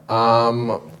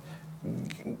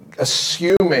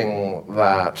 assuming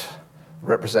that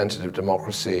representative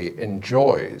democracy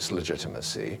enjoys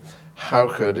legitimacy, how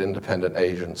could independent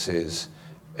agencies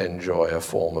enjoy a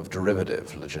form of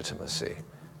derivative legitimacy?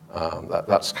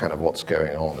 That's kind of what's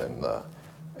going on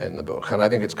in the book. And I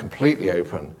think it's completely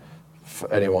open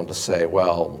for anyone to say,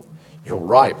 well, you're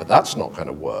right, but that's not going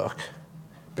to work,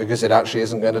 because it actually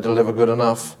isn't going to deliver good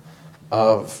enough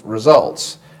of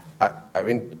results. I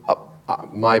mean,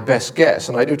 my best guess,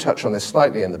 and I do touch on this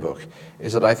slightly in the book,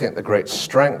 is that I think the great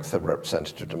strength of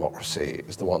representative democracy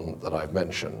is the one that I've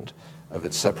mentioned, of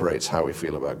it separates how we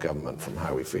feel about government from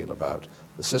how we feel about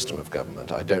the system of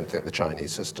government. I don't think the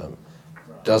Chinese system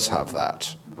does have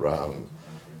that,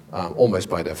 almost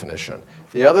by definition.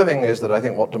 The other thing is that I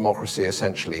think what democracy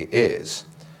essentially is,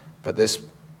 but this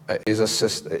is a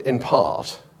system, in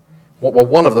part, well,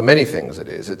 one of the many things it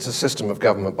is, it's a system of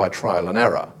government by trial and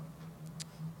error.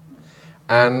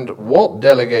 And what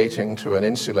delegating to an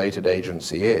insulated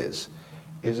agency is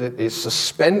it is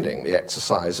suspending the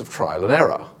exercise of trial and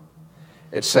error.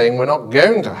 It's saying we're not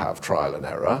going to have trial and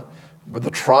error, but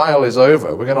the trial is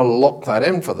over. We're going to lock that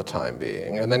in for the time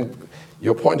being. And then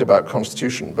your point about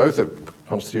constitution, both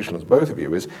of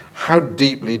you, is how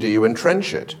deeply do you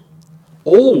entrench it?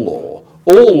 All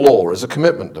law is a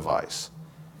commitment device.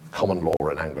 Common law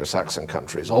in Anglo-Saxon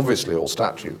countries, obviously all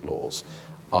statute laws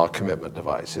are commitment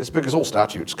devices, because all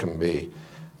statutes can be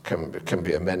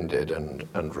amended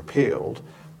and repealed,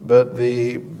 but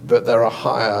there are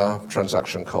higher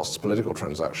transaction costs, political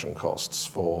transaction costs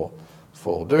for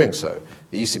doing so.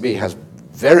 The ECB has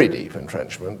very deep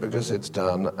entrenchment because it's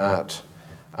done at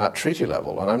treaty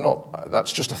level, and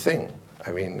that's just a thing.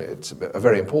 I mean, it's a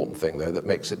very important thing, though, that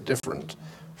makes it different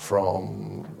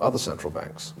from other central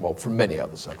banks. Well, from many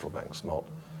other central banks, not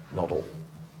all.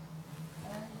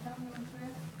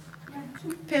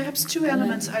 Perhaps two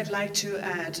elements I'd like to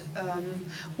add.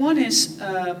 One is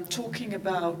talking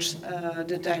about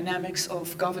the dynamics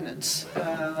of governance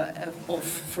of,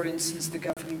 for instance, the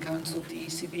Governing Council of the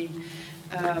ECB.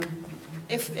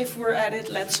 If we're at it,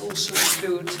 let's also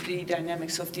include the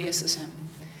dynamics of the SSM.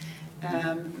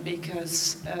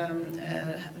 Because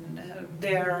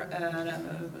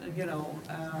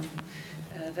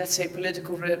let's say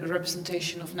political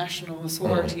representation of national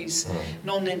authorities,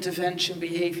 non-intervention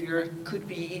behavior could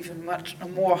be even much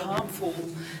more harmful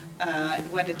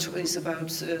when it is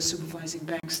about supervising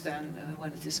banks than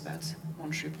when it is about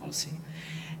monetary policy.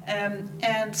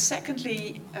 And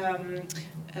secondly,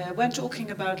 when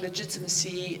talking about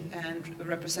legitimacy and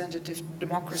representative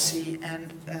democracy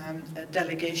and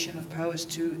delegation of powers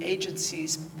to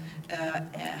agencies,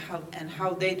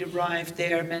 how they derive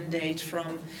their mandate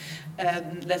from,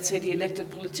 let's say, the elected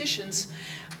politicians,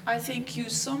 I think you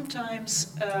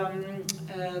sometimes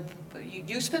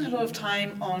you spend a lot of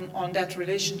time on that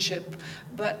relationship,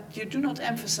 but you do not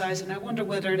emphasize, and I wonder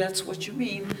whether that's what you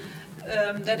mean,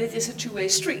 that it is a two-way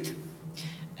street.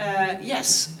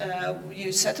 Yes,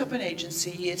 you set up an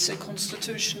agency, it's a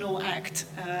constitutional act,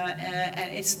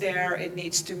 and it's there, it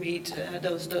needs to meet,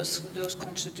 those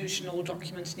constitutional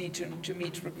documents need to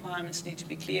meet requirements, need to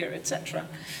be clear, etc.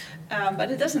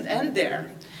 But it doesn't end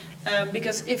there.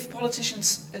 Because if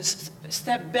politicians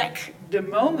step back the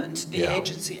moment the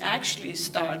agency actually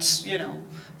starts,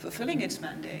 fulfilling its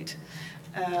mandate,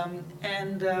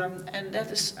 and that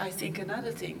is, I think,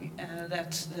 another thing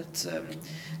that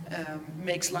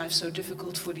makes life so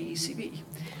difficult for the ECB.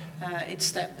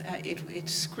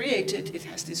 It's created, it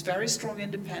has this very strong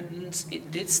independence,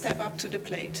 it did step up to the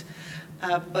plate,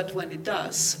 but when it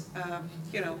does,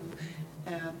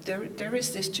 there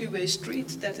is this two-way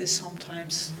street that is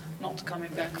sometimes not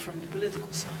coming back from the political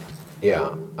side.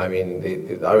 Yeah, I mean,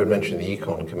 I would mention the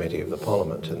Econ Committee of the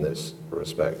Parliament in this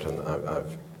respect, and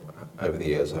I've over the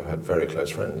years I've had very close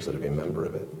friends that have been a member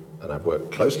of it, and I've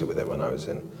worked closely with it when I was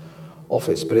in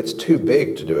office, but it's too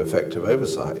big to do effective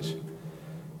oversight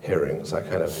hearings. I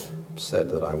kind of said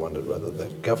that I wondered whether the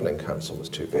Governing Council was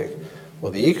too big.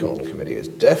 Well, the Econ Committee is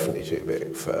definitely too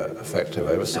big for effective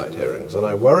oversight hearings, and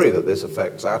I worry that this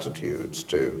affects attitudes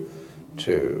to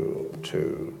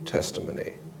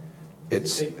testimony.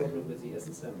 It's the same problem with the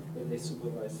SSM, when they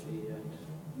supervise the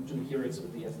do hearings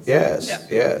with the SSM. Yes,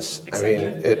 yes. Exactly. I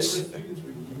mean, it's.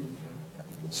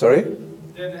 Sorry?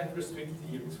 Then have restricted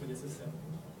hearings for the SSM.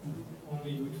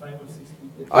 Only with 5 or 6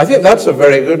 people. I think that's a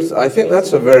very good. I think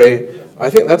that's a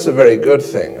very good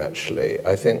thing, actually.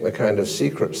 I think the kind of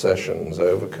secret sessions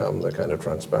overcome the kind of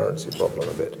transparency problem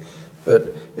a bit.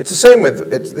 But it's the same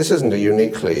with. This isn't a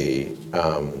uniquely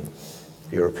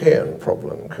European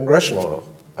problem. Congressional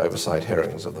oversight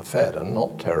hearings of the Fed are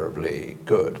not terribly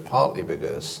good, partly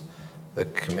because the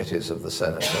committees of the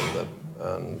Senate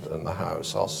and the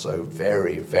House are so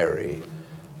very, very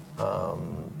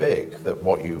big that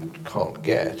what you can't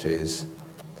get is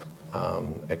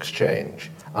exchange.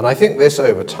 And I think this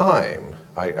over time,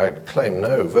 I claim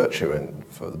no virtue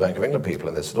for the Bank of England people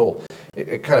in this at all.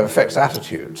 It kind of affects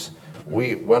attitudes.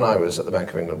 When I was at the Bank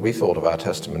of England, we thought of our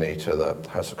testimony to the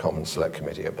House of Commons Select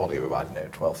Committee, a body of,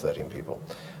 12, 13 people,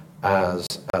 as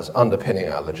underpinning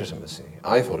our legitimacy.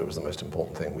 I thought it was the most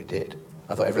important thing we did.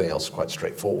 I thought everything else was quite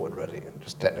straightforward, really,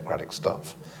 just technocratic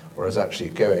stuff. Whereas actually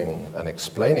going and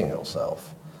explaining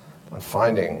yourself and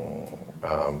finding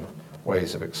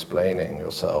ways of explaining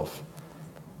yourself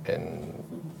in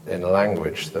a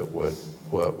language that would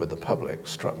work with the public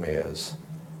struck me as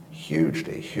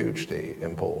hugely, hugely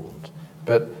important.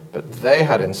 But they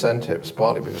had incentives,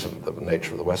 partly because of the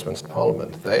nature of the Westminster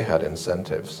Parliament, they had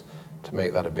incentives to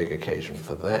make that a big occasion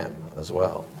for them as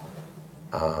well.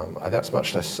 That's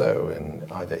much less so in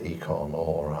either Econ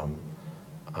or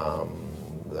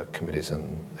the committees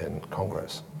in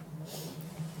Congress.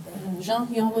 Jean,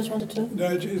 you always wanted to?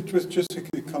 No, it was just a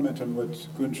comment on what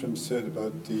Guntram said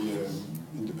about the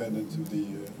independence of the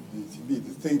ECB.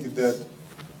 The thing is that,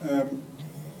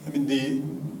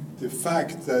 the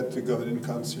fact that the Governing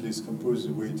Council is composed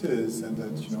the way it is, and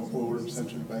that all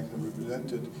central banks are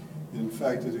represented, in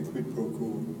fact, is a quid pro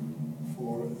quo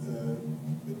for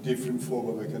a different form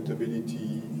of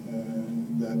accountability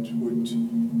that would,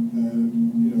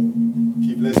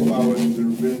 give less power to the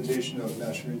representation of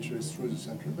national interests through the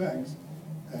central banks,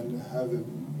 and have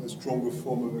a stronger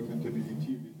form of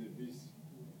accountability with this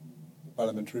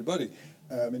parliamentary body.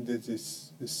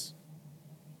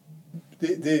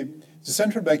 The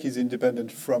central bank is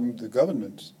independent from the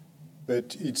government,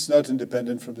 but it's not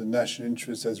independent from the national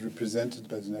interest as represented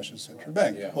by the National Central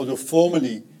Bank. Yeah. Although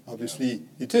formally, obviously,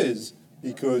 it is,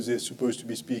 because they're supposed to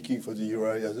be speaking for the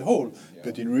euro area as a whole. Yeah.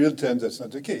 But in real terms, that's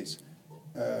not the case.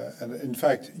 And in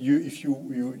fact, if you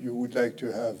would like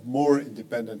to have more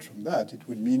independence from that, it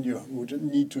would mean you would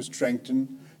need to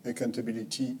strengthen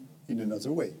accountability in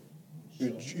another way.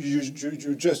 You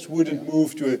just wouldn't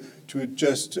move to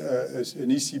just an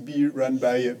ECB run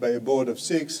by a board of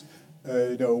 6,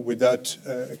 without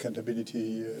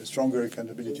accountability, stronger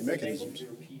accountability mechanisms.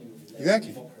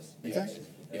 Exactly.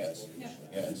 Yes.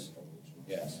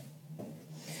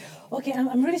 Okay,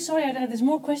 I'm really sorry. There's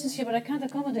more questions here, but I can't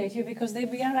accommodate you because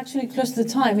we are actually close to the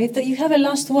time. You have a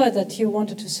last word that you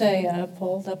wanted to say,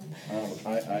 Paul.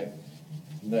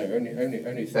 No,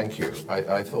 only thank you.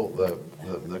 I thought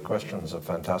the questions are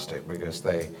fantastic because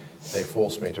they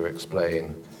force me to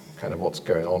explain kind of what's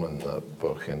going on in the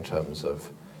book in terms of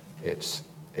it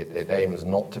aims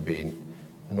not to be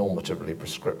normatively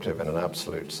prescriptive in an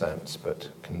absolute sense, but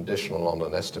conditional on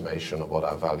an estimation of what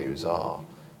our values are,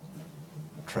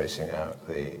 tracing out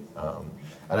the...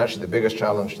 and actually the biggest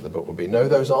challenge to the book would be, no,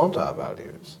 those aren't our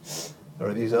values. There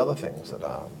are these other things that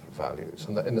are values.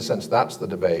 And in the sense, that's the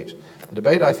debate. The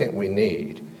debate I think we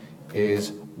need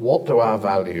is, what do our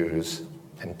values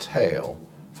entail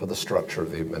for the structure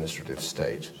of the administrative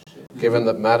state? Given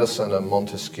that Madison and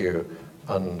Montesquieu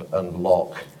and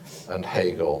Locke and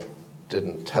Hegel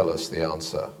didn't tell us the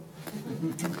answer.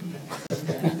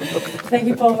 Thank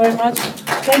you, Paul, very much.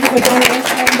 Thank you for joining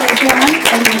us. And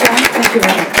John, thank you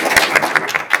very much.